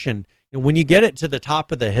direction, when you get it to the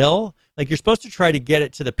top of the hill, like you're supposed to try to get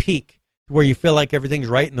it to the peak where you feel like everything's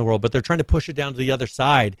right in the world, but they're trying to push it down to the other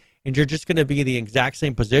side, and you're just going to be in the exact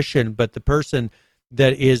same position, but the person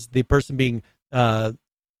that is the person being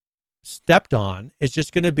stepped on is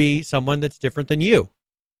just going to be someone that's different than you.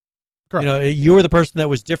 Correct. You were the person that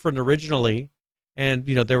was different originally, and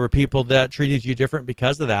there were people that treated you different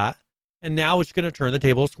because of that. And now it's going to turn the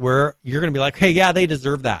tables where you're going to be like, "Hey, yeah, they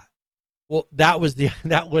deserve that." Well, that was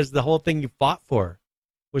the whole thing you fought for,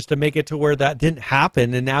 was to make it to where that didn't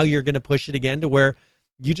happen, and now you're going to push it again to where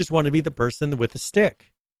you just want to be the person with the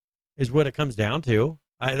stick, is what it comes down to.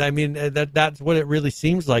 I mean, that's what it really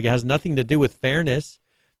seems like. It has nothing to do with fairness,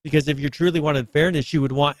 because if you truly wanted fairness, you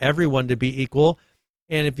would want everyone to be equal.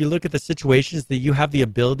 And if you look at the situations that you have the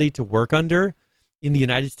ability to work under in the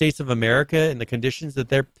United States of America and the conditions that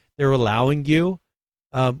they're allowing you,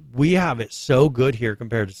 We have it so good here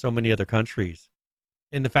compared to so many other countries.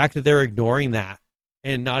 And the fact that they're ignoring that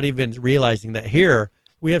and not even realizing that here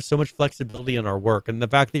we have so much flexibility in our work. And the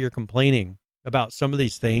fact that you're complaining about some of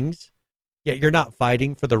these things, yet you're not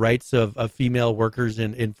fighting for the rights of female workers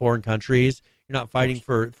in foreign countries. You're not fighting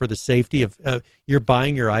for the safety of, you're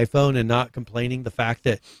buying your iPhone and not complaining the fact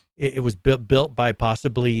that it was built by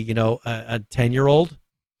possibly, a 10-year-old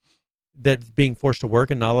that's being forced to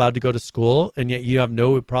work and not allowed to go to school. And yet you have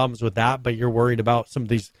no problems with that, but you're worried about some of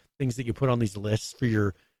these things that you put on these lists for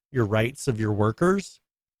your rights of your workers.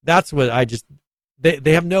 That's what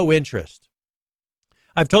they have no interest.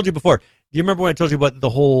 I've told you before. Do you remember when I told you about the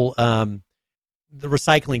whole, the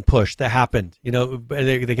recycling push that happened?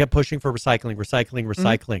 They kept pushing for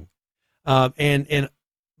recycling. And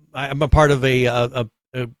I'm a part of a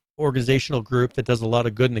organizational group that does a lot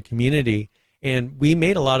of good in the community. And we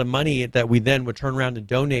made a lot of money that we then would turn around and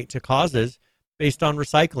donate to causes based on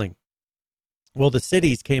recycling. Well, the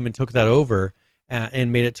cities came and took that over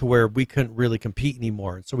and made it to where we couldn't really compete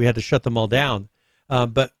anymore. So we had to shut them all down.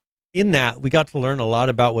 But in that, we got to learn a lot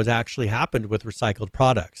about what actually happened with recycled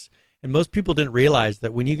products. And most people didn't realize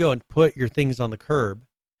that when you go and put your things on the curb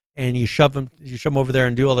and you shove them over there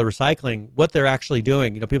and do all the recycling, what they're actually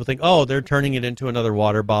doing, people think, oh, they're turning it into another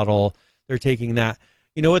water bottle. They're taking that.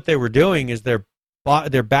 What they were doing is they're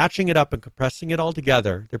batching it up and compressing it all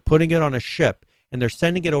together. They're putting it on a ship and they're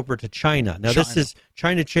sending it over to China. Now, this is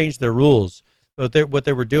China changed their rules. But what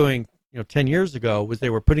they were doing, 10 years ago was they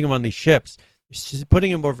were putting them on these ships,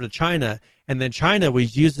 putting them over to China, and then China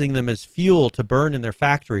was using them as fuel to burn in their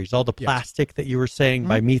factories. All the plastic that you were saying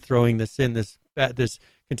by me throwing this in this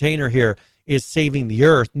container here is saving the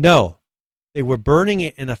earth. No, they were burning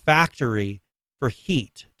it in a factory for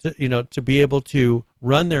heat to be able to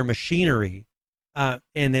run their machinery. And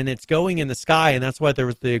then it's going in the sky, and that's why there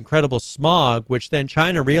was the incredible smog, which then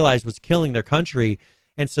China realized was killing their country.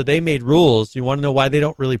 And so they made rules. You want to know why they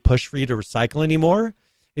don't really push for you to recycle anymore?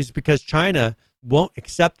 Is because China won't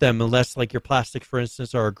accept them unless, like, your plastics, for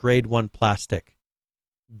instance, are a grade 1 plastic.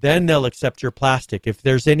 Then they'll accept your plastic. If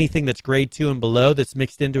there's anything that's grade 2 and below that's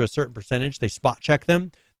mixed into a certain percentage, they spot check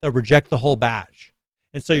them. They'll reject the whole batch.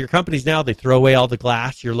 And so your companies now, they throw away all the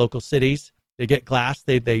glass. Your local cities, they get glass,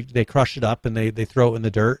 they crush it up and they throw it in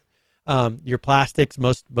the dirt. Your plastics,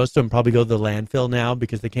 most of them probably go to the landfill now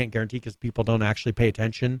because they can't guarantee, because people don't actually pay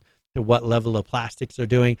attention to what level of plastics they're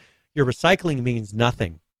doing. Your recycling means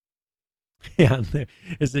nothing. Yeah,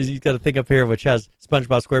 you've got to think up here, which has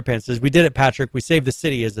SpongeBob SquarePants says, "We did it, Patrick. We saved the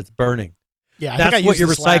city as it's burning." Yeah, that's what your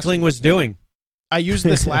recycling was doing. I used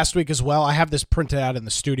this last week as well. I have this printed out in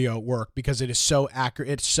the studio at work because it is so accurate.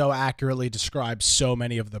 It so accurately describes so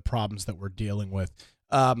many of the problems that we're dealing with.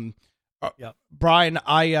 Brian,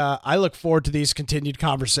 I look forward to these continued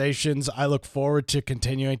conversations. I look forward to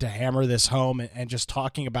continuing to hammer this home and just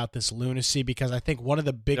talking about this lunacy, because I think one of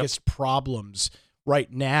the biggest problems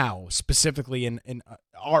right now, specifically in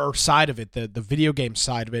our side of it, the video game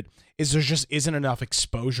side of it, is there just isn't enough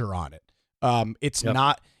exposure on it.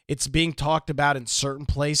 It's being talked about in certain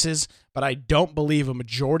places, but I don't believe a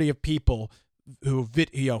majority of people who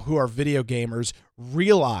are video gamers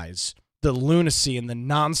realize the lunacy and the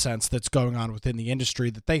nonsense that's going on within the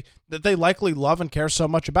industry that they likely love and care so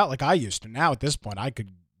much about, like I used to. Now at this point, I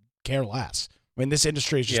could care less. I mean, this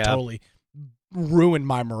industry has just totally ruined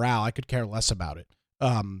my morale. I could care less about it.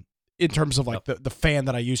 In terms of like the fan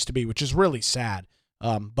that I used to be, which is really sad.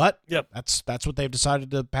 But that's what they've decided,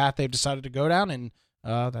 the path they've decided to go down, and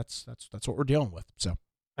that's what we're dealing with. So,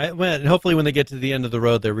 and hopefully when they get to the end of the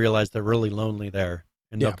road, they realize they're really lonely there.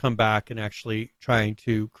 And they'll come back and actually trying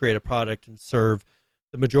to create a product and serve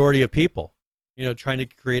the majority of people. Trying to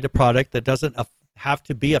create a product that doesn't have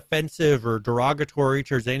to be offensive or derogatory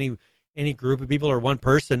towards any group of people or one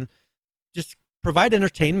person. Just provide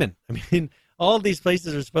entertainment. I mean, all of these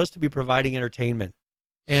places are supposed to be providing entertainment.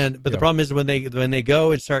 But the problem is when they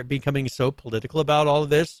go and start becoming so political about all of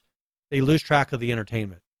this, they lose track of the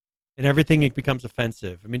entertainment, and everything becomes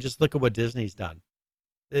offensive. I mean, just look at what Disney's done.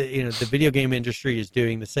 The video game industry is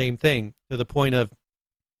doing the same thing to the point of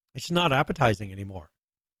it's not appetizing anymore.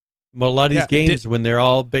 Well, a lot of these games, when they're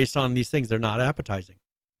all based on these things, they're not appetizing.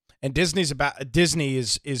 And Disney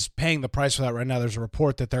is paying the price for that right now. There's a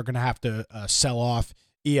report that they're going to have to sell off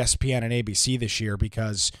ESPN and ABC this year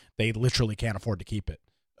because they literally can't afford to keep it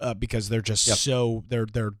because they're just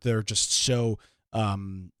they're just so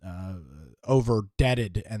over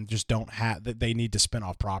debted and just don't have that. They need to spin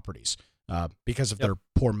off properties. Because of their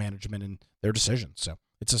poor management and their decisions. So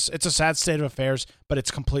it's a sad state of affairs, but it's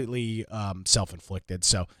completely self-inflicted.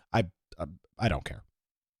 So I don't care.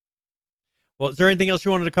 Well, is there anything else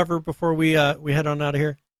you wanted to cover before we head on out of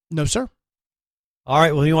here? No, sir. All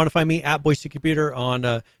right. Well, you want to find me at Boise Computer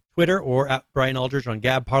on Twitter or at Brian Aldridge on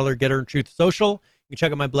Gab, Parler, Getter, and Truth Social. You can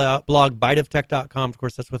check out my blog, biteoftech.com. Of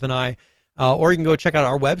course, that's with an I. Or you can go check out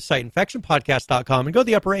our website, infectionpodcast.com, and go to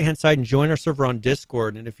the upper right-hand side and join our server on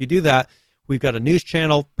Discord. And if you do that, we've got a news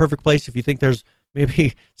channel, perfect place if you think there's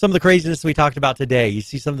maybe some of the craziness we talked about today. You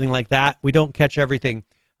see something like that. We don't catch everything.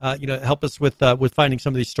 Help us with finding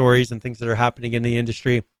some of these stories and things that are happening in the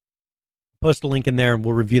industry. Post a link in there, and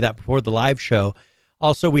we'll review that before the live show.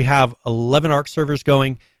 Also, we have 11 ARC servers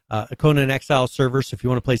going, a Conan Exile server, so if you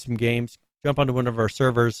want to play some games, jump onto one of our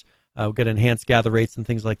servers. We'll get enhanced gather rates and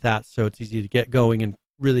things like that, so it's easy to get going and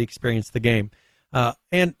really experience the game.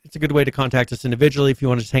 And it's a good way to contact us individually if you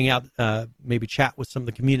want to just hang out, maybe chat with some of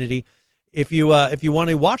the community. If you want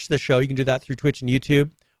to watch the show, you can do that through Twitch and YouTube.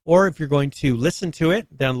 Or if you're going to listen to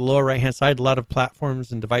it, down the lower right-hand side, a lot of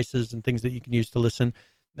platforms and devices and things that you can use to listen.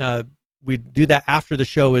 We do that after the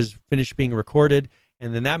show is finished being recorded,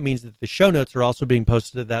 and then that means that the show notes are also being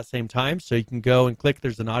posted at that same time. So you can go and click.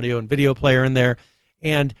 There's an audio and video player in there,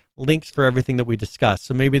 and links for everything that we discussed.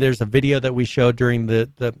 So maybe there's a video that we showed during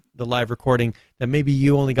the live recording that maybe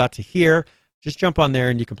you only got to hear. Just jump on there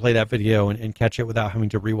and you can play that video and catch it without having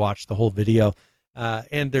to rewatch the whole video.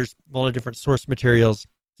 And there's a lot of different source materials.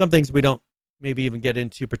 Some things we don't maybe even get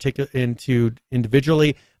into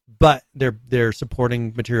individually, but they're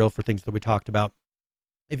supporting material for things that we talked about.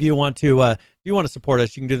 If you want to support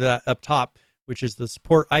us, you can do that up top, which is the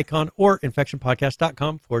support icon, or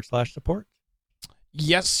infectionpodcast.com/support.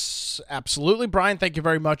 Yes, absolutely. Brian, thank you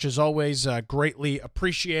very much, as always. Greatly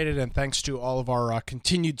appreciated, and thanks to all of our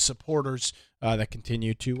continued supporters that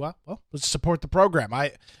continue to let's support the program.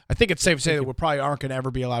 I think it's safe to say that we probably aren't going to ever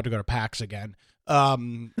be allowed to go to PAX again.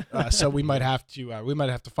 So we might have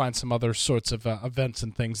to find some other sorts of events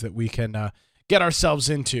and things that we can get ourselves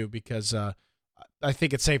into, because I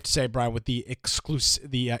think it's safe to say, Brian, with the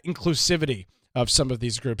inclusivity of some of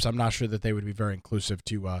these groups, I'm not sure that they would be very inclusive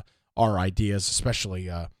to our ideas, especially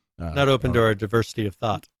not open to our diversity of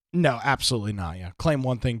thought. No, absolutely not. Yeah, claim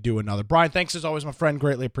one thing, do another. Brian, thanks as always, my friend.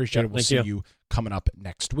 Greatly appreciate it. We'll see you coming up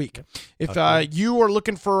next week. If you are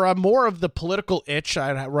looking for more of the political itch,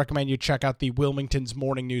 I recommend you check out the Wilmington's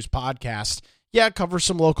Morning News podcast. Yeah, it covers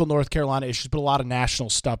some local North Carolina issues, but a lot of national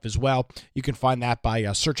stuff as well. You can find that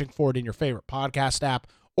by searching for it in your favorite podcast app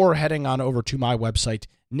or heading on over to my website,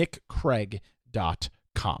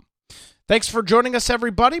 nickcraig.com. Thanks for joining us,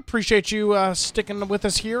 everybody. Appreciate you sticking with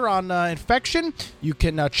us here on Infection. You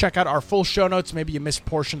can check out our full show notes. Maybe you missed a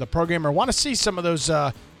portion of the program or want to see some of those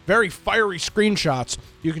very fiery screenshots.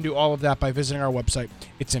 You can do all of that by visiting our website.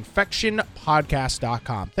 It's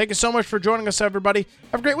infectionpodcast.com. Thank you so much for joining us, everybody.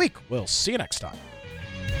 Have a great week. We'll see you next time.